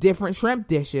 different shrimp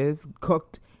dishes,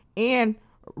 cooked and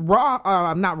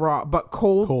raw, not raw, but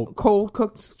cold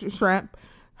cooked shrimp,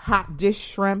 hot dish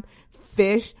shrimp,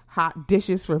 fish, hot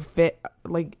dishes for fit.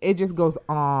 Like it just goes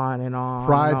on and on.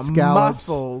 Fried scallops,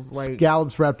 mussels, like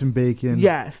scallops wrapped in bacon.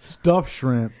 Yes, stuffed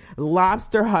shrimp,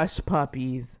 lobster hush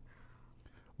puppies,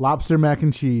 lobster mac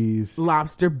and cheese,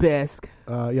 lobster bisque.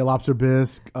 Lobster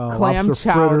bisque, clam lobster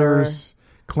chowder, fritters,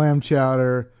 clam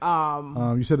chowder.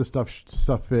 You said the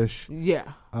stuffed fish. Yeah.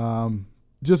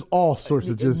 Just all sorts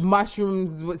of just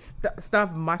mushrooms with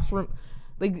stuffed mushroom.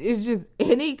 Like, it's just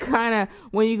any kind of,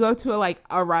 when you go to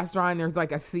a restaurant, there's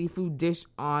like a seafood dish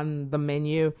on the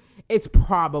menu, it's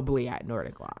probably at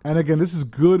Nordic Lobster. And again, this is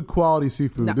good quality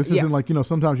seafood. No, This yeah. isn't like,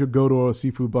 sometimes you'll go to a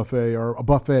seafood buffet or a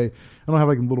buffet. I don't have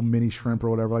like a little mini shrimp or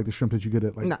whatever, like the shrimp that you get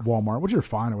at like No. Walmart, which are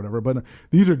fine or whatever. But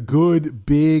these are good,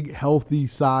 big, healthy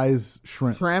size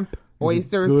shrimp. Shrimp,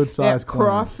 oysters, good size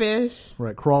crawfish,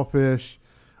 Right, crawfish.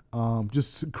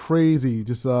 Just crazy.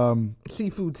 Just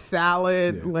seafood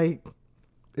salad,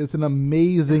 it's an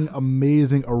amazing,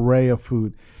 amazing array of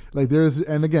food. Like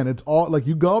and again, it's all like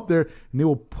you go up there and they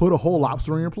will put a whole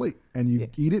lobster on your plate and you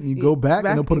eat it and you go back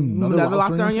and they'll put another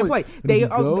lobster on your plate.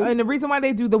 And the reason why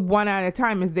they do the one at a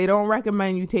time is they don't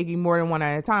recommend you taking more than one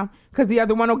at a time because the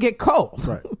other one will get cold.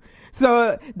 Right.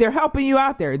 So they're helping you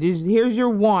out there. Just, here's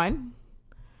your one.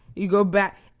 You go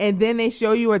back and then they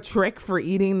show you a trick for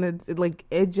eating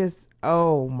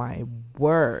oh my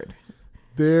word.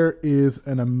 There is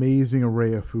an amazing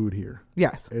array of food here.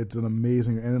 Yes. It's an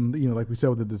amazing, and like we said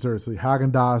with the desserts, the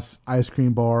Haagen-Dazs ice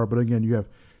cream bar, but again, you have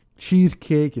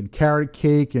cheesecake and carrot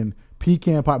cake and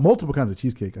pecan pie, multiple kinds of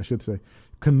cheesecake, I should say,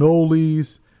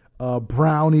 cannolis,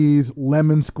 brownies,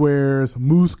 lemon squares,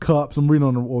 mousse cups. I'm reading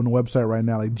on the website right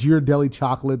now, like Ghirardelli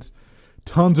chocolates,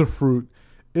 tons of fruit.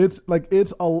 It's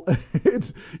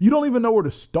you don't even know where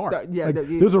to start. Yeah,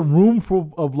 there's a room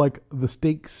full of like the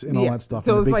steaks and all that stuff.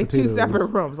 So and it's the like baked two separate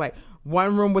potatoes. rooms. Like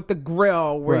one room with the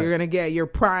grill where Right. you're gonna get your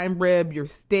prime rib, your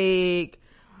steak,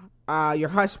 your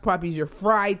hush puppies, your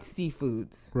fried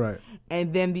seafoods. Right.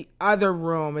 And then the other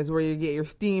room is where you get your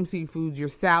steamed seafoods, your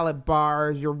salad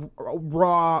bars, your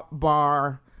raw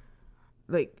bar.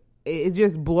 Like, it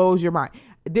just blows your mind.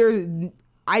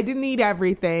 I didn't eat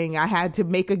everything. I had to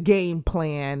make a game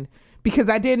plan because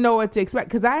I didn't know what to expect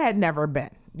because I had never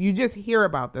been. You just hear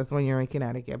about this when you're in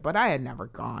Connecticut, but I had never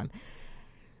gone.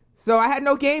 So I had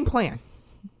no game plan.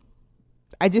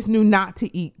 I just knew not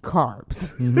to eat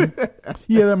carbs.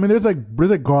 Yeah, I mean, there's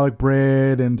like garlic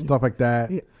bread and stuff like that.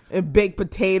 And baked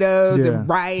potatoes Yeah. and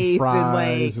rice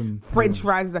Fries and and- French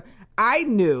fries. I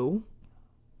knew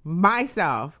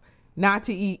myself not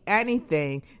to eat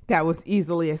anything that was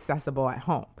easily accessible at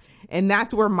home. And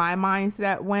that's where my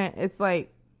mindset went. It's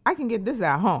like, I can get this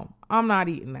at home. I'm not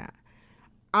eating that.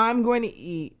 I'm going to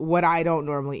eat what I don't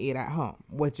normally eat at home,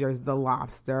 which is the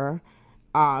lobster,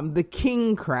 the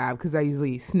king crab, because I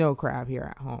usually eat snow crab here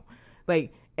at home.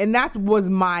 And that was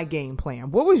my game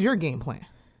plan. What was your game plan?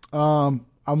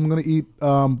 I'm gonna eat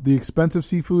the expensive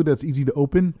seafood that's easy to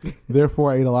open.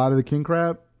 Therefore, I ate a lot of the king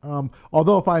crab.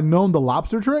 Although if I'd known the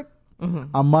lobster trick,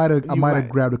 I might have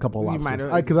grabbed a couple of You might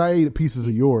lobsters have. because I ate pieces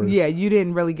of yours. Yeah, you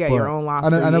didn't really get your but own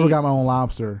lobster. I never got my own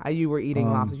lobster. You were eating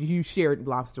lobsters. You shared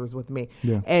lobsters with me.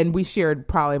 Yeah. And we shared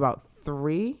probably about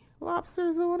 3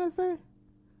 lobsters, I want to say.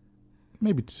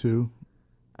 Maybe 2.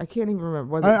 I can't even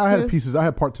remember. Was it I 2? had pieces. I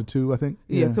had parts of 2. I think.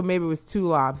 Yeah, so maybe it was 2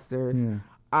 lobsters.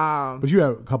 Yeah. But you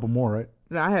had a couple more, right?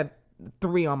 And I had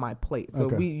 3 on my plate. So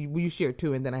Okay. we shared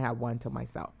 2, and then I had 1 to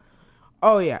myself.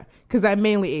 Oh, yeah. Because I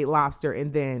mainly ate lobster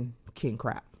and then king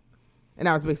crab. And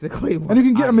that was basically what And you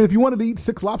can get. I mean, if you wanted to eat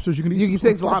 6 lobsters, you can eat. you get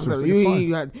 6 lobsters. It's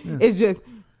fine. It's just,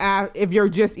 if you're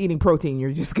just eating protein,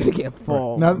 you're just going to get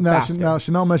full. faster. Now,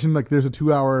 Chanel mentioned like there's a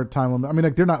 2-hour time limit. I mean,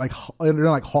 like they're not like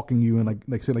hawking you and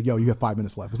like say like, yo, you have 5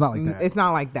 minutes left. It's not like that. It's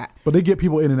not like that. But they get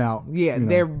people in and out. Yeah,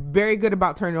 they're very good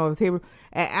about turning over the table.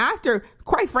 And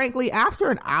quite frankly,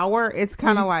 after an hour, it's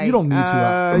kind of like you don't need 2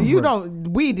 hours.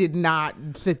 We did not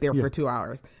sit there for 2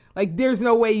 hours. Like, there's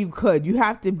no way you could. You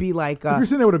have to be like If you're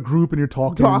sitting there with a group and you're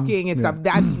talking and stuff.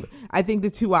 That's I think the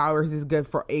 2 hours is good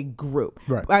for a group.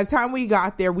 Right. By the time we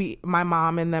got there, my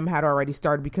mom and them had already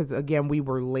started because again we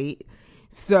were late,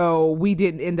 so we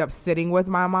didn't end up sitting with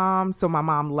my mom. So my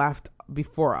mom left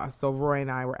before us. So Roy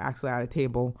and I were actually at a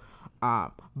table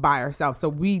by ourselves. So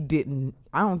we didn't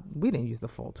use the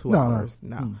full 2 hours.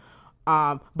 No.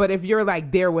 But if you're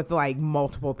like there with like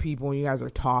multiple people and you guys are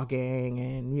talking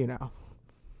and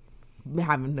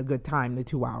having a good time, the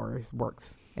 2 hours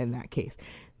works in that case.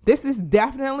 This is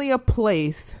definitely a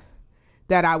place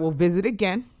that I will visit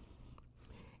again.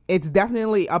 It's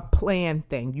definitely a planned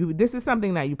thing. This is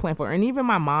something that you plan for. And even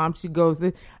my mom, she goes,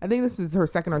 I think this is her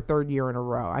 2nd or 3rd year in a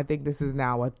row. I think this is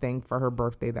now a thing for her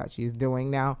birthday that she's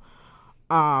doing now.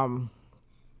 And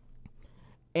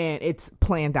it's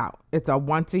planned out. It's a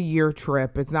once a year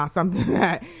trip. It's not something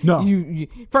that you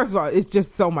first of all, it's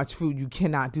just so much food. You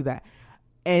cannot do that.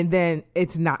 And then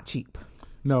it's not cheap.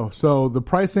 No. So the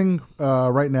pricing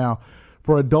right now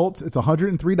for adults, it's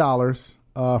 $103.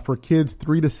 For kids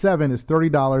 3 to 7 is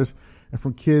 $30, and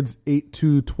for kids 8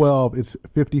 to 12 it's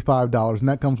 $55. And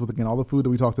that comes with again all the food that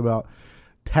we talked about,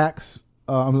 tax,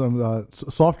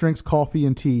 soft drinks, coffee,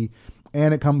 and tea,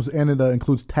 and it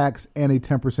includes tax and a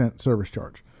 10% service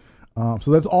charge.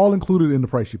 So that's all included in the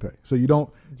price you pay. So you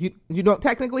don't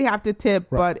technically have to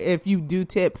tip, but if you do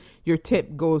tip, your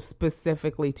tip goes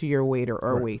specifically to your waiter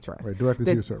or waitress. Right, directly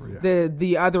to your server. Yeah.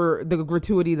 The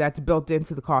gratuity that's built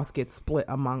into the cost gets split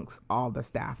amongst all the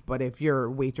staff. But if your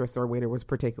waitress or waiter was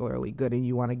particularly good and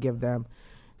you want to give them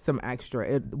some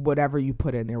extra, whatever you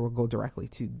put in there will go directly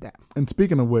to them. And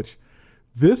speaking of which,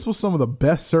 this was some of the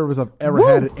best service I've ever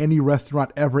had at any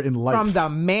restaurant ever in life. From the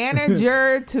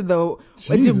manager to the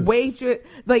waitress,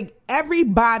 like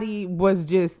everybody was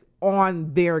just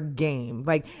on their game.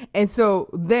 Like, and so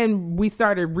then we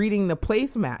started reading the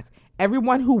placemats.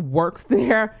 Everyone who works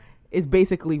there is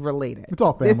basically related. It's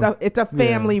all family. It's a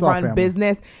family-run family.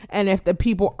 business, and if the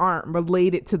people aren't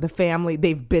related to the family,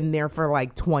 they've been there for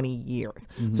like 20 years.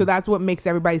 Mm-hmm. So that's what makes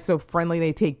everybody so friendly.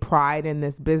 They take pride in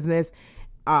this business.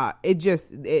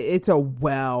 It's a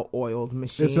well-oiled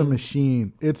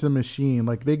machine. It's a machine.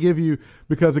 Like they give you,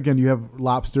 because again, you have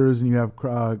lobsters and you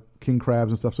have king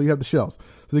crabs and stuff. So you have the shells.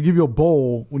 So they give you a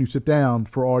bowl when you sit down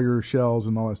for all your shells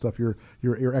and all that stuff,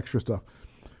 your extra stuff.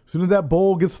 As soon as that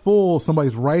bowl gets full,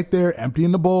 somebody's right there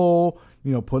emptying the bowl,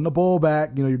 putting the bowl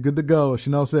back, you're good to go.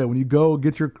 Chanel said, when you go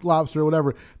get your lobster or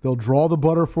whatever, they'll draw the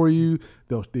butter for you.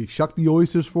 They shuck the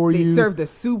oysters for you. They serve the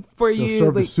soup for you. They'll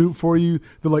serve the soup for you.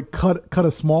 They'll like cut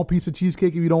a small piece of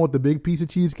cheesecake if you don't want the big piece of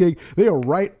cheesecake. They are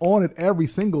right on it every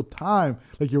single time.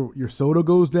 Like your soda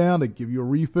goes down, they give you a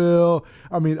refill.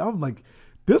 I mean, I'm like,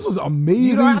 this was amazing.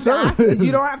 You don't have service. to ask.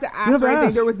 You don't have to ask for anything.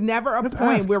 Ask. There was never a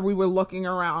point where we were looking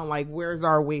around like, where's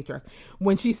our waitress?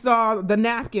 When she saw the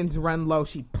napkins run low,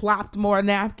 she plopped more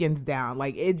napkins down.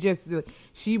 Like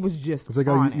she was just It's like,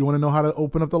 on you want to know how to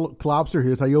open up the lobster?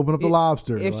 Here's how you open up the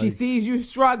lobster. If she sees you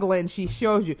struggling, she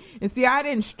shows you. And see, I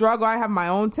didn't struggle. I have my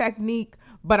own technique,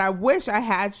 but I wish I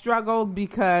had struggled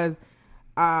because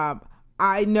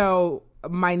I know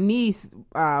my niece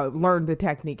learned the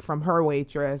technique from her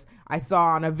waitress. I saw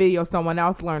on a video someone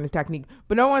else learn the technique,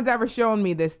 but no one's ever shown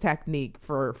me this technique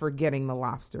for getting the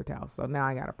lobster tail. So now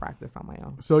I got to practice on my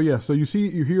own. So yeah, so you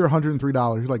hear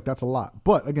 $103. You're like, that's a lot.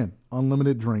 But again,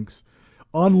 unlimited drinks,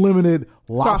 unlimited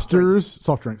lobsters,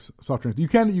 soft drinks. You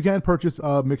can purchase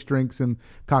mixed drinks and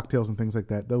cocktails and things like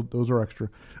that. Those are extra.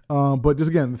 But just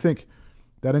again, think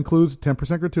that includes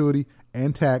 10% gratuity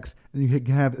and tax, and you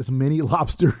can have as many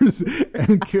lobsters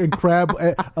and crab,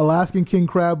 Alaskan king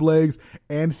crab legs,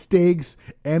 and steaks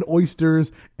and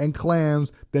oysters and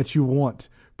clams that you want.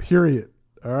 Period.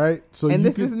 All right. So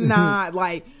this is not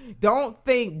like, don't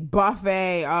think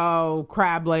buffet. Oh,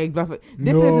 crab leg buffet.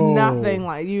 This is nothing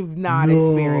like, you've not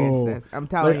experienced this. I'm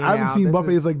telling you. I haven't seen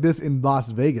buffets like this in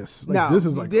Las Vegas. This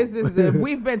is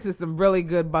we've been to some really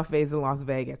good buffets in Las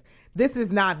Vegas. This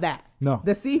is not that. No.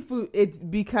 The seafood, it's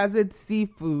because it's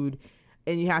seafood,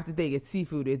 and you have to think it's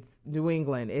seafood. It's New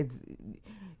England.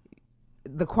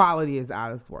 The quality is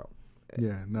out of this world.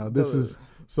 Yeah. No. This is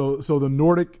so the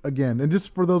Nordic again, and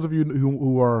just for those of you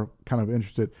who are kind of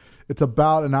interested, it's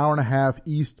about an hour and a half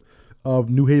east of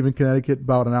New Haven, Connecticut,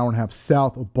 about an hour and a half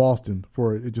south of Boston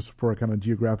for kind of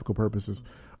geographical purposes.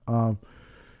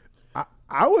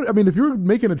 If you're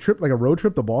making a trip, like a road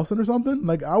trip to Boston or something,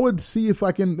 like I would see if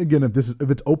I can, again, if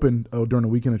it's open during the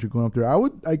weekend that you're going up there,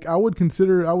 I would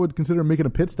consider making a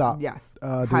pit stop. Yes.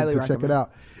 To check it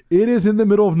out. It is in the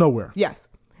middle of nowhere. Yes.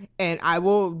 And I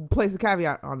will place a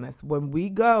caveat on this. When we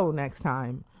go next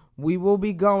time, we will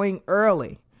be going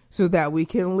early so that we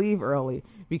can leave early,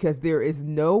 because there is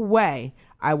no way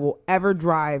I will ever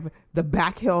drive the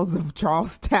back hills of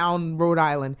Charlestown, Rhode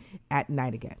Island at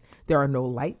night again. There are no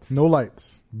lights. No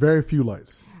lights. Very few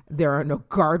lights. There are no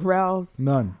guardrails.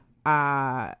 None.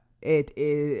 The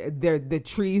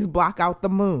trees block out the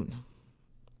moon.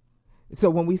 So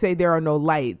when we say there are no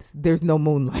lights, there's no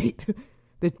moonlight.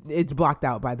 It's blocked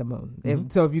out by the moon. Mm-hmm.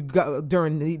 So if you go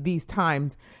during these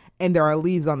times and there are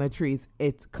leaves on the trees,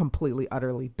 it's completely,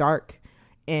 utterly dark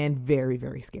and very,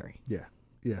 very scary. Yeah.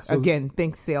 Yeah. So again,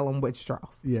 think Salem witch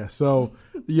trials. Yeah. So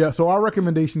our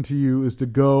recommendation to you is to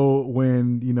go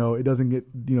when it doesn't get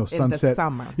sunset. In the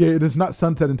summer. Yeah, it is not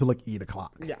sunset until like 8:00.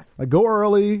 Yes. Like go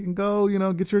early and go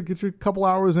get your couple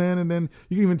hours in, and then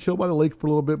you can even chill by the lake for a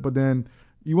little bit. But then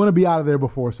you want to be out of there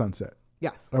before sunset.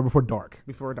 Yes. Or before dark.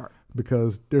 Before dark.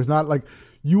 Because there's not like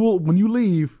when you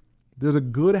leave, there's a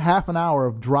good half an hour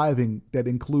of driving that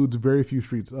includes very few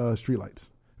street lights.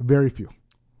 Very few.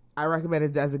 I recommend a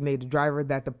designated driver,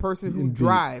 that the person who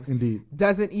drives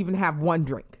doesn't even have one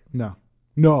drink. No.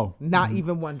 Not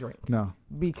even one drink. No.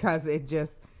 Because it's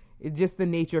just the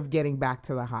nature of getting back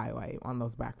to the highway on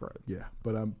those back roads. Yeah,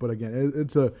 but again,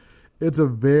 It's a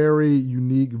very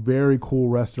unique, very cool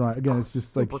restaurant. Again, it's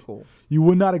just Super like cool. you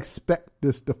would not expect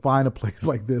this to find a place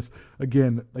like this.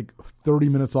 Again, like 30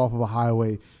 minutes off of a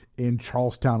highway in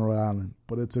Charlestown, Rhode Island.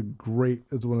 But it's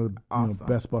one of the Awesome.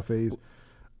 best buffets.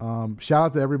 Shout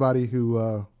out to everybody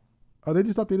who they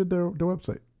just updated their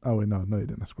website. Oh wait, no, they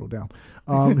didn't. I scrolled down.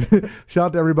 Shout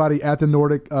out to everybody at the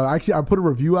Nordic. Actually, I put a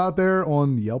review out there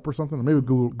on Yelp or something, or maybe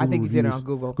Google. I think you reviews. did it on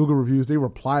Google. Google reviews. They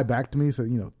replied back to me, said,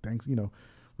 thanks.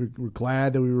 We're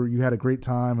glad that you had a great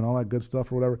time and all that good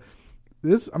stuff or whatever.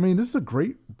 This is a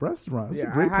great restaurant. This is a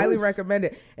Yeah, I great highly place. recommend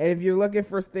it. And if you're looking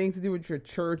for things to do with your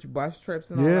church bus trips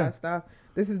and all Yeah. that stuff,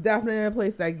 this is definitely a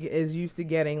place that is used to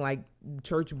getting like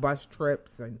church bus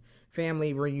trips and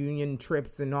family reunion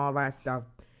trips and all that stuff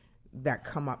that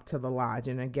come up to the lodge.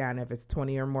 And again, if it's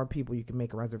 20 or more people, you can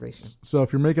make a reservation. So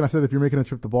if you're making a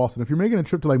trip to Boston, if you're making a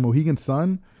trip to like Mohegan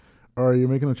Sun, or you're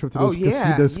making a trip to those, those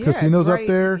Yeah, casinos it's up right-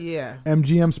 there, Yeah.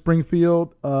 MGM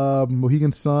Springfield,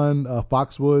 Mohegan Sun,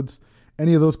 Foxwoods,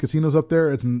 any of those casinos up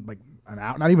there, it's like an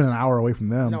hour, not even an hour away from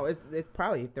them. No, it's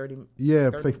probably 30. Yeah,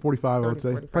 30, it's like 45, I would 30,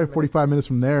 say. 45 Probably 45 minutes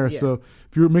from there. Yeah. So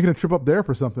if you're making a trip up there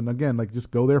for something, again, like just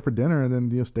go there for dinner and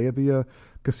then stay at the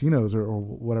casinos or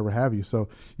whatever have you. So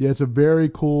yeah, it's a very,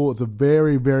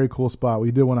 very cool spot.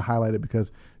 We did want to highlight it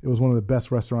because it was one of the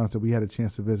best restaurants that we had a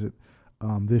chance to visit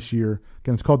this year.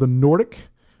 Again, it's called The Nordic.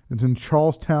 It's in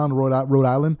Charlestown, Rhode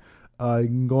Island. You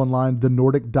can go online,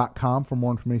 thenordic.com, for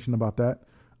more information about that.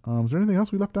 Is there anything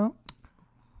else we left out?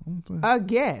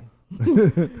 Again.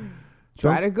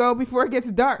 Try to go before it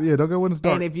gets dark. Yeah, don't go when it's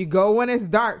dark. And if you go when it's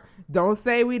dark, don't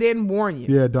say we didn't warn you.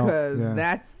 Yeah, don't. Because Yeah.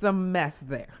 that's some mess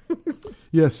there.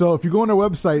 Yeah, so if you go on their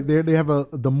website, they have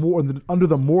under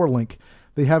the more link,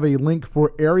 they have a link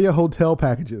for area hotel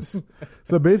packages.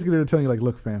 So basically, they're telling you like,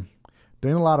 look, fam,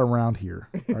 there ain't a lot around here.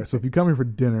 All right, so if you come here for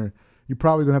dinner, you're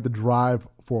probably gonna have to drive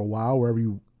for a while wherever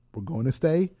you were going to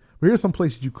stay. But here's some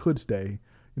places you could stay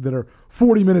that are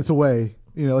 40 minutes away.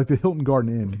 Like the Hilton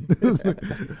Garden Inn.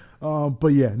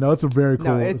 But yeah, no, it's a very cool.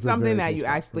 No, it's a something very that cool you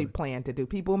spot. actually plan to do.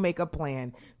 People make a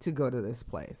plan to go to this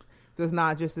place. So it's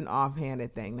not just an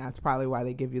offhanded thing. That's probably why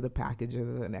they give you the packages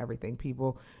and everything.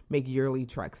 People make yearly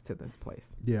treks to this place.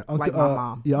 Yeah, like my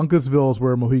mom. Yeah, Uncasville is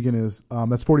where Mohegan is.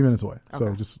 That's 40 minutes away. So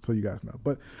Okay. just so you guys know.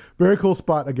 But very cool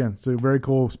spot again. So very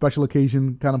cool special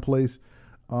occasion kind of place.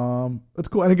 It's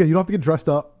cool. And again, you don't have to get dressed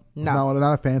up. No. It's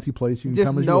not a fancy place. You can Just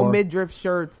come as no you are. midriff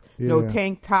shirts, no Yeah.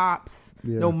 tank tops,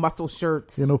 Yeah. no muscle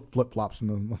shirts. Yeah, no flip flops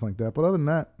and nothing like that. But other than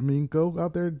that, I mean, go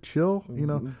out there, chill.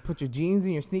 Put your jeans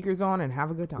and your sneakers on and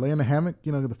have a good time. Lay in the hammock.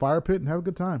 Get the fire pit and have a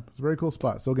good time. It's a very cool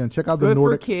spot. So again, check out the Good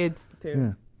Nordic. for kids too.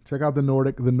 Yeah. Check out the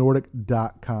Nordic,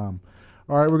 thenordic.com.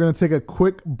 All right, we're going to take a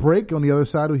quick break. On the other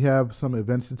side, we have some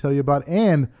events to tell you about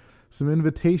and some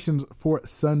invitations for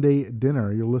Sunday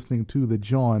dinner. You're listening to the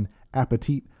John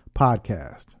Appetit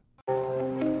Podcast.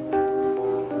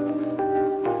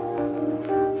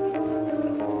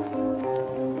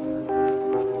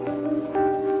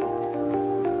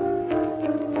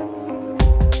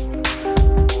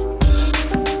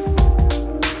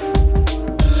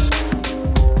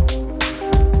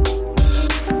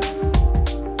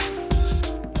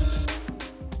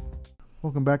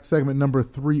 Welcome back to segment number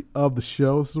 3 of the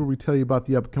show. This is where we tell you about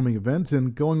the upcoming events.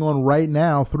 And going on right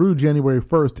now through January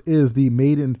 1st is the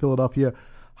Made in Philadelphia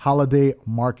Holiday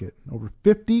Market. Over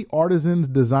 50 artisans,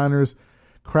 designers,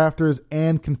 crafters,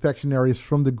 and confectionaries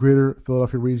from the greater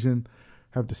Philadelphia region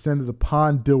have descended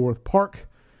upon Dilworth Park.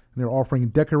 And they're offering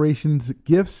decorations,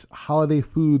 gifts, holiday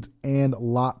foods, and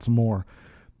lots more.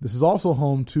 This is also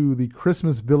home to the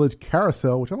Christmas Village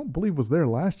Carousel, which I don't believe was there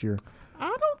last year.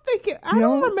 I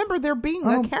don't remember there being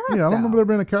a carousel. Yeah, I don't remember there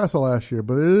being a carousel last year,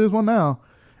 but it is one now.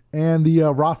 And the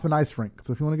Rothman Ice Rink.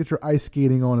 So if you want to get your ice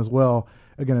skating on as well,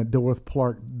 again at Dilworth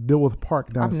Park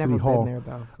down I've at never City Hall. been there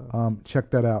though. So.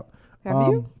 Check that out. Have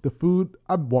you? The food,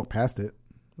 I walked past it.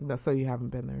 No, so you haven't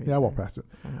been there either. Yeah, I walked past it.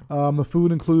 The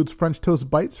food includes French toast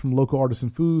bites from local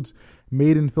artisan foods,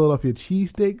 made in Philadelphia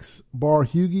cheesesteaks, Bar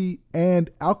Hugie, and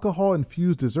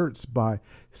alcohol-infused desserts by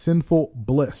Sinful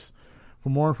Bliss. For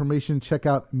more information, check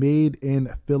out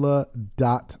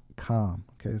madeinphila.com.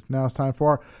 Okay, now it's time for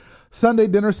our Sunday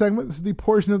dinner segment. This is the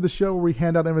portion of the show where we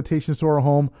hand out invitations to our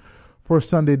home for a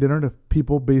Sunday dinner to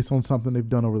people based on something they've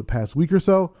done over the past week or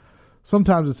so.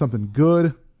 Sometimes it's something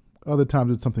good. Other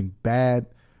times it's something bad.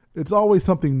 It's always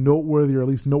something noteworthy, or at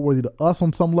least noteworthy to us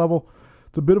on some level.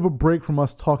 It's a bit of a break from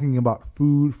us talking about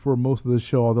food for most of the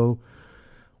show, although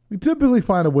we typically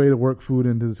find a way to work food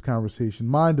into this conversation.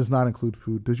 Mine does not include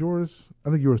food. Does yours?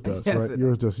 I think yours does, Yes, right? it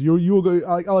Yours does. You will go.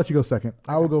 I'll let you go second.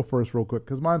 I will go first real quick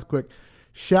because mine's quick.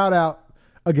 Shout out,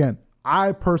 again,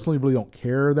 I personally really don't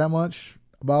care that much.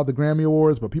 about the Grammy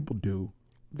Awards, but people do.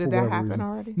 Did for that whatever happen reason.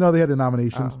 already? No, they had the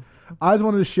nominations. I just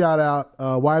wanted to shout out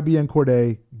YBN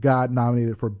Cordae got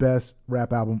nominated for Best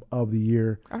Rap Album of the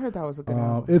Year. I heard that was a good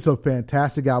album. It's a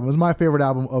fantastic album. It's my favorite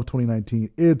album of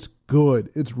 2019. It's good.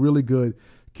 It's really good.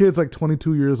 Kid's like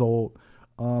 22 years old.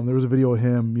 There was a video of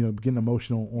him, getting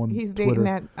emotional on He's Twitter.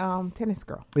 dating that tennis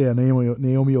girl. Yeah,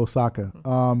 Naomi Osaka.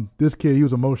 This kid, he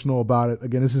was emotional about it.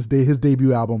 Again, this is his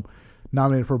debut album,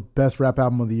 nominated for Best Rap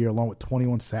Album of the Year, along with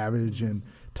 21 Savage and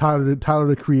Tyler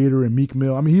the Creator and Meek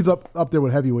Mill. I mean, he's up there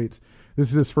with heavyweights. This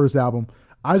is his first album.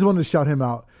 I just wanted to shout him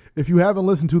out. If you haven't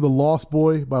listened to The Lost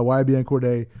Boy by YBN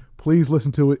Cordae, please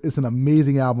listen to it. It's an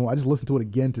amazing album. I just listened to it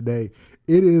again today.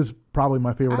 It is probably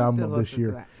my favorite I have album to of this listen to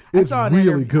year. that. It's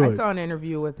really good. I saw an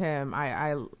interview with him.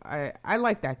 I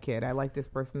like that kid. I like his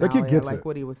personality. gets I like it.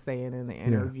 what he was saying in the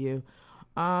interview.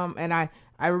 And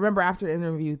I remember after the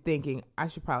interview thinking I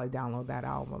should probably download that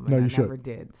album. And No, you I should. never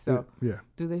did. So Yeah.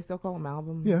 do they still call them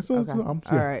albums? Yeah, so it's okay. albums,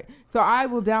 All yeah. right. So I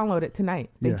will download it tonight.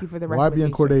 Thank you for the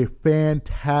YBN recommendation. Cordae,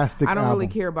 fantastic I don't album.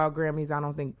 really care about Grammys. I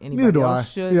don't think Neither anybody do else I.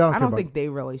 should. Yeah, I I don't don't care think they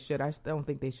really should. I just don't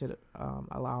think they should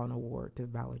allow an award to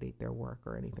validate their work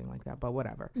or anything like that. But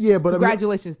whatever. Yeah, but I mean-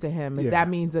 congratulations to him. If Yeah. that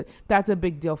means that's a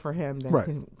big deal for him, then Right.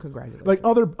 congratulations. Like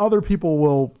other people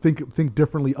will think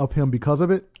differently of him because of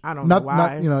it. I don't Not- know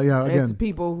why. not, again, it's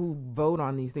people who vote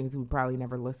on these things who probably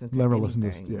never listen to never anything.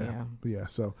 listened to this. Yeah.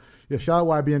 So shout out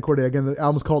YBN Cordae. Again, the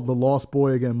album's called The Lost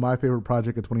Boy. Again, my favorite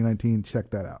project of 2019.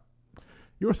 Check that out.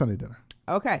 Your Sunday dinner.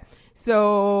 Okay.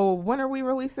 So when are we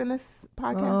releasing this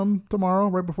podcast? Tomorrow,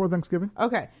 right before Thanksgiving.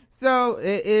 Okay, so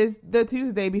it is the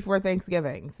Tuesday before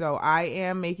Thanksgiving. So I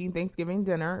am making Thanksgiving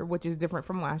dinner, which is different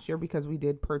from last year because we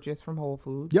did purchase from Whole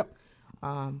Foods. Yep.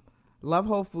 Love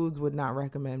Whole Foods, would not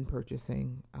recommend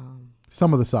purchasing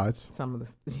Some of the sides.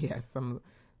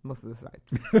 most of the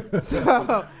sites.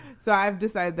 so I've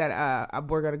decided that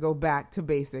we're gonna go back to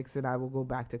basics, and I will go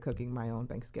back to cooking my own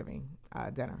Thanksgiving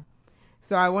dinner.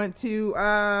 So I went to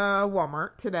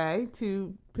Walmart today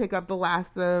to pick up the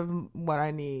last of what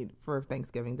I need for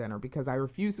Thanksgiving dinner because I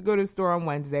refuse to go to the store on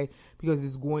Wednesday because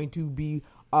it's going to be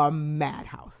a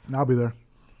madhouse. I'll be there.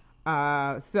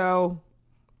 So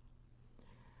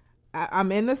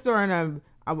I'm in the store and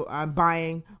I'm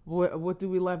buying what do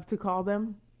we love to call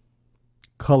them?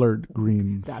 Colored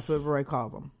greens. That's what Roy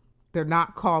calls them. They're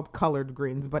not called colored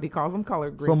greens, but he calls them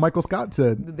colored greens. So Michael Scott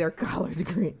said. They're colored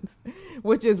greens,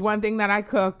 which is one thing that I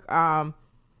cook.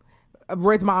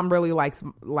 Roy's mom really likes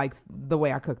the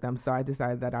way I cook them, so I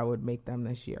decided that I would make them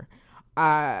this year.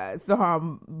 So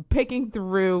I'm picking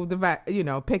through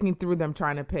picking through them,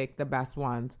 trying to pick the best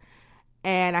ones.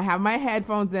 And I have my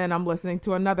headphones in. I'm listening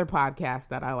to another podcast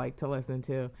that I like to listen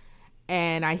to,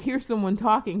 and I hear someone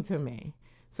talking to me.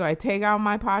 So I take out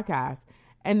my podcast.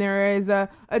 And there is a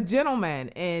gentleman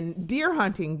in deer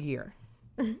hunting gear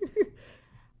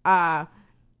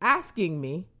asking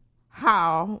me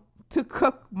how to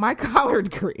cook my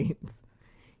collard greens.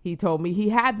 He told me he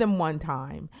had them one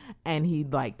time and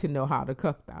he'd like to know how to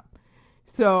cook them.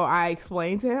 So I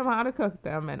explained to him how to cook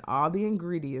them and all the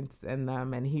ingredients in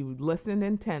them. And he listened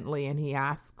intently and he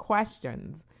asked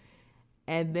questions.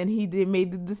 And then he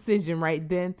made the decision right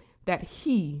then that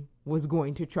he was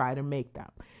going to try to make them.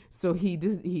 So he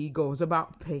goes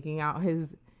about picking out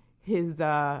his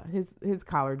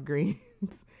collard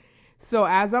greens. So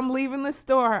as I'm leaving the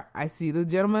store, I see the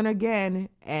gentleman again,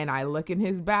 and I look in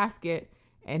his basket,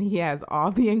 and he has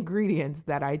all the ingredients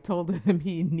that I told him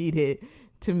he needed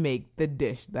to make the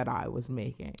dish that I was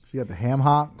making. So you got the ham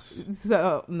hocks.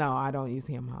 So no, I don't use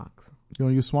ham hocks. You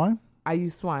want to use swine? I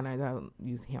use swine. I don't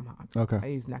use ham hocks. Okay. I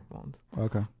use neck bones.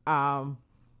 Okay.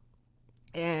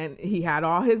 And he had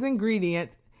all his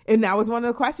ingredients. And that was one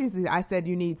of the questions. I said,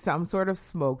 you need some sort of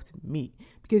smoked meat.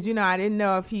 Because, I didn't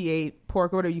know if he ate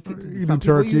pork or you could. Some people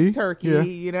turkey. use turkey,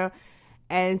 Yeah.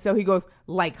 And so he goes,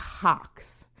 like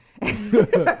hocks.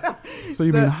 So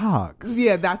you mean hocks?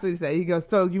 Yeah, that's what he said. He goes,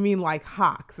 so you mean like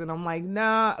hocks? And I'm like,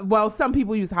 nah. Well, some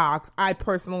people use hocks. I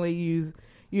personally use,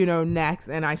 necks.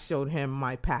 And I showed him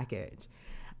my package.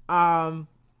 And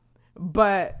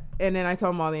then I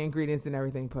told him all the ingredients and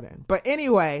everything put in. But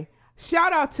anyway,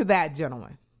 shout out to that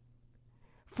gentleman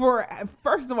for,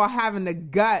 first of all, having the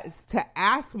guts to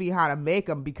ask me how to make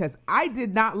them because I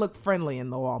did not look friendly in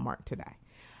the Walmart today.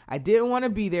 I didn't want to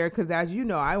be there because, as you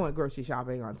know, I went grocery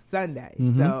shopping on Sunday.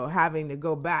 Mm-hmm. So having to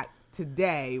go back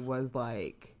today was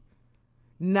like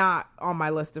not on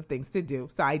my list of things to do.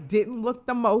 So I didn't look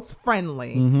the most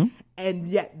friendly. Mm-hmm. And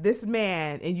yet this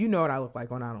man, and you know what I look like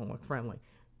when I don't look friendly,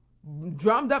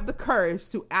 drummed up the courage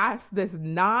to ask this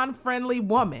non-friendly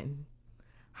woman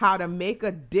how to make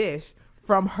a dish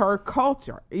from her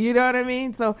culture. You know what I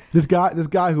mean? So This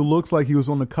guy who looks like he was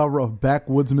on the cover of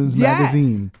Backwoodsman's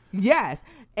magazine. Yes.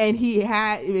 And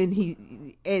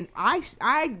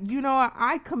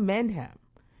I commend him.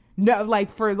 No,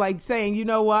 for saying, you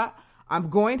know what? I'm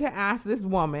going to ask this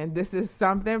woman. This is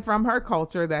something from her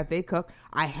culture that they cook.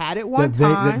 I had it one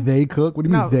time. That they cook? What do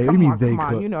you mean they? What do you mean they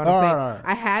cook? You know what I'm saying? Right.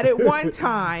 I had it one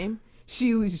time.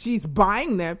 She's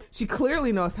buying them. She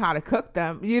clearly knows how to cook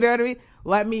them. You know what I mean?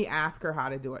 Let me ask her how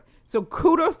to do it. So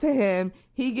kudos to him.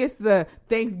 He gets the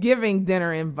Thanksgiving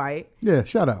dinner invite. Yeah,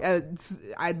 shout out.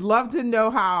 I'd love to know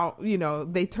how,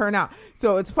 they turn out.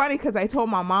 So it's funny because I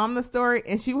told my mom the story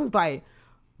and she was like,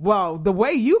 well, the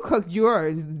way you cook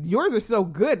yours are so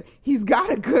good. He's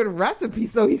got a good recipe,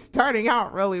 so he's starting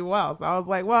out really well. So I was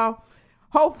like, well,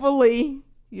 hopefully,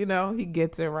 he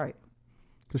gets it right.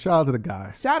 So shout out to the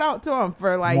guy. Shout out to him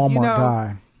for Walmart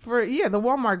guy. The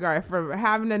Walmart guy for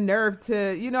having the nerve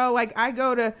to, I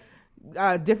go to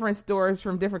different stores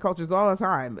from different cultures all the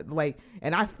time,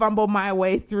 and I fumble my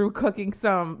way through cooking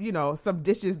some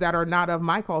dishes that are not of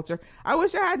my culture. I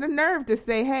wish I had the nerve to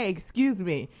say, hey, excuse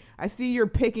me, I see you're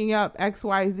picking up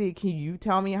XYZ. Can you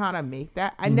tell me how to make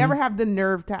that? I never have the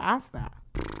nerve to ask that.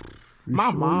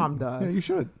 My mom does. Yeah, you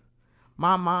should.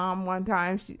 My mom, one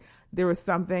time, there was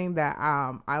something that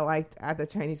I liked at the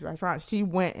Chinese restaurant. She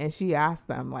went and she asked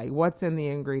them, what's in the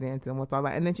ingredients and what's all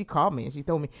that. And then she called me and she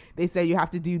told me, they said you have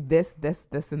to do this, this,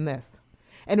 this, and this.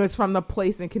 And it was from the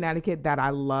place in Connecticut that I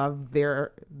love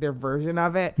their version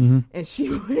of it. And she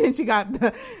got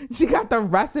the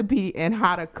recipe and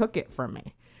how to cook it for me.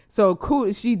 So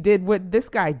she did what this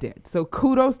guy did. So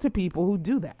kudos to people who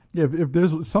do that. Yeah, if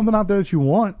there's something out there that you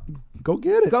want, go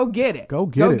get it. Go get it. Go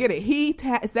get it. He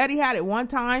said he had it one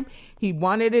time. He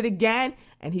wanted it again,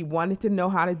 and he wanted to know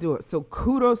how to do it. So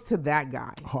kudos to that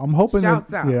guy. I'm hoping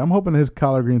I'm hoping his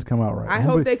collard greens come out right. I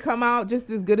hope they come out just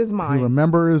as good as mine. He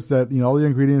remembers that all the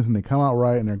ingredients and they come out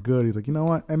right and they're good. He's like, you know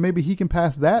what? And maybe he can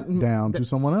pass that down to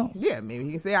someone else. Yeah, maybe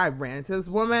he can say, I ran into this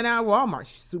woman at Walmart.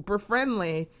 She's super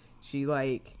friendly. She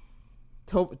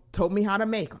told me how to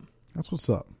make them. That's what's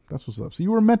up. So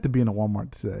you were meant to be in a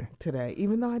Walmart today,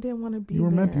 even though I didn't want to be. You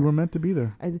were meant to be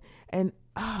there. I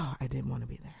didn't want to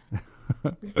be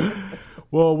there.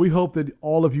 Well, we hope that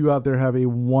all of you out there have a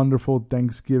wonderful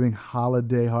Thanksgiving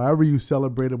holiday. However you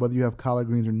celebrate it, whether you have collard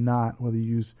greens or not, whether you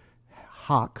use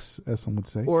hocks, as some would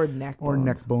say, or neck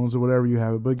bones or whatever you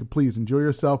have it. But please enjoy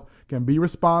yourself. Again, be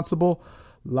responsible.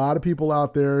 A lot of people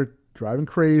out there driving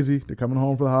crazy. They're coming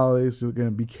home for the holidays. So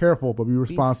again, be careful, but be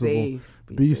responsible.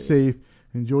 Be safe.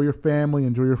 Enjoy your family.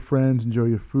 Enjoy your friends. Enjoy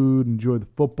your food. Enjoy the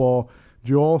football.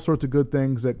 Enjoy all sorts of good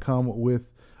things that come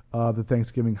with the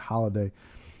Thanksgiving holiday.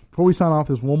 Before we sign off,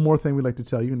 there's one more thing we'd like to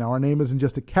tell you. Now, our name isn't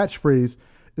just a catchphrase.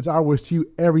 It's our wish to you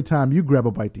every time you grab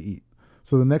a bite to eat.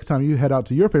 So the next time you head out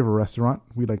to your favorite restaurant,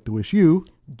 we'd like to wish you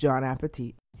John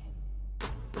Appetit.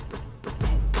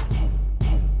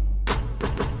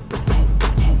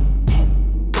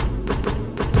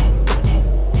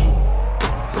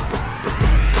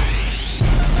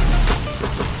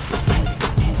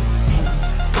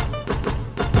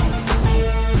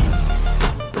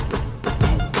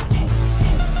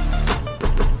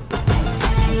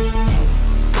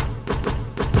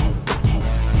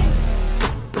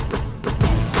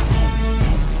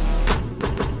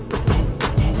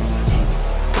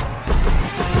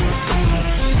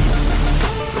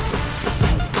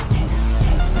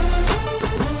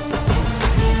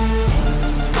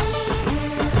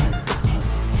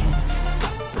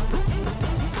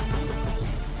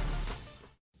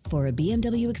 For a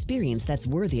BMW experience that's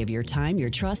worthy of your time, your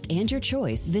trust, and your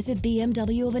choice, visit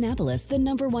BMW of Annapolis, the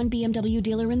 #1 BMW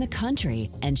dealer in the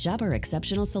country, and shop our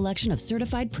exceptional selection of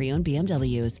certified pre-owned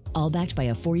BMWs. All backed by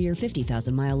a 4-year,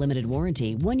 50,000-mile limited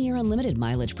warranty, 1-year unlimited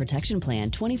mileage protection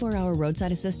plan, 24-hour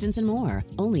roadside assistance, and more.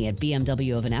 Only at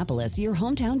BMW of Annapolis, your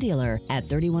hometown dealer, at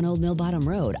 31 Old Mill Bottom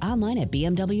Road, online at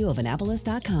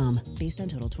bmwofannapolis.com. Based on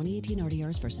total 2018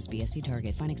 RDRs versus BSC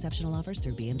Target. Find exceptional offers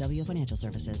through BMW Financial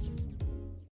Services.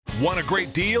 Want a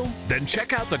great deal? Then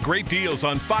check out the great deals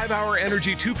on 5-Hour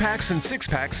Energy 2-packs and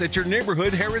 6-packs at your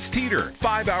neighborhood Harris Teeter.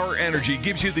 5-Hour Energy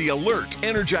gives you the alert,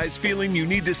 energized feeling you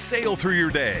need to sail through your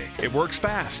day. It works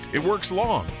fast, it works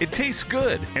long, it tastes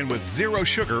good, and with 0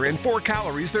 sugar and 4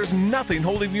 calories, there's nothing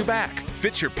holding you back.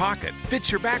 Fits your pocket,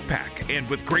 fits your backpack, and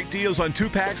with great deals on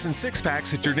 2-packs and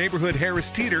 6-packs at your neighborhood Harris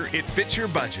Teeter, it fits your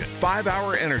budget.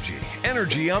 5-Hour Energy,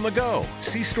 energy on the go.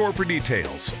 See store for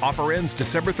details. Offer ends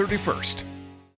December 31st.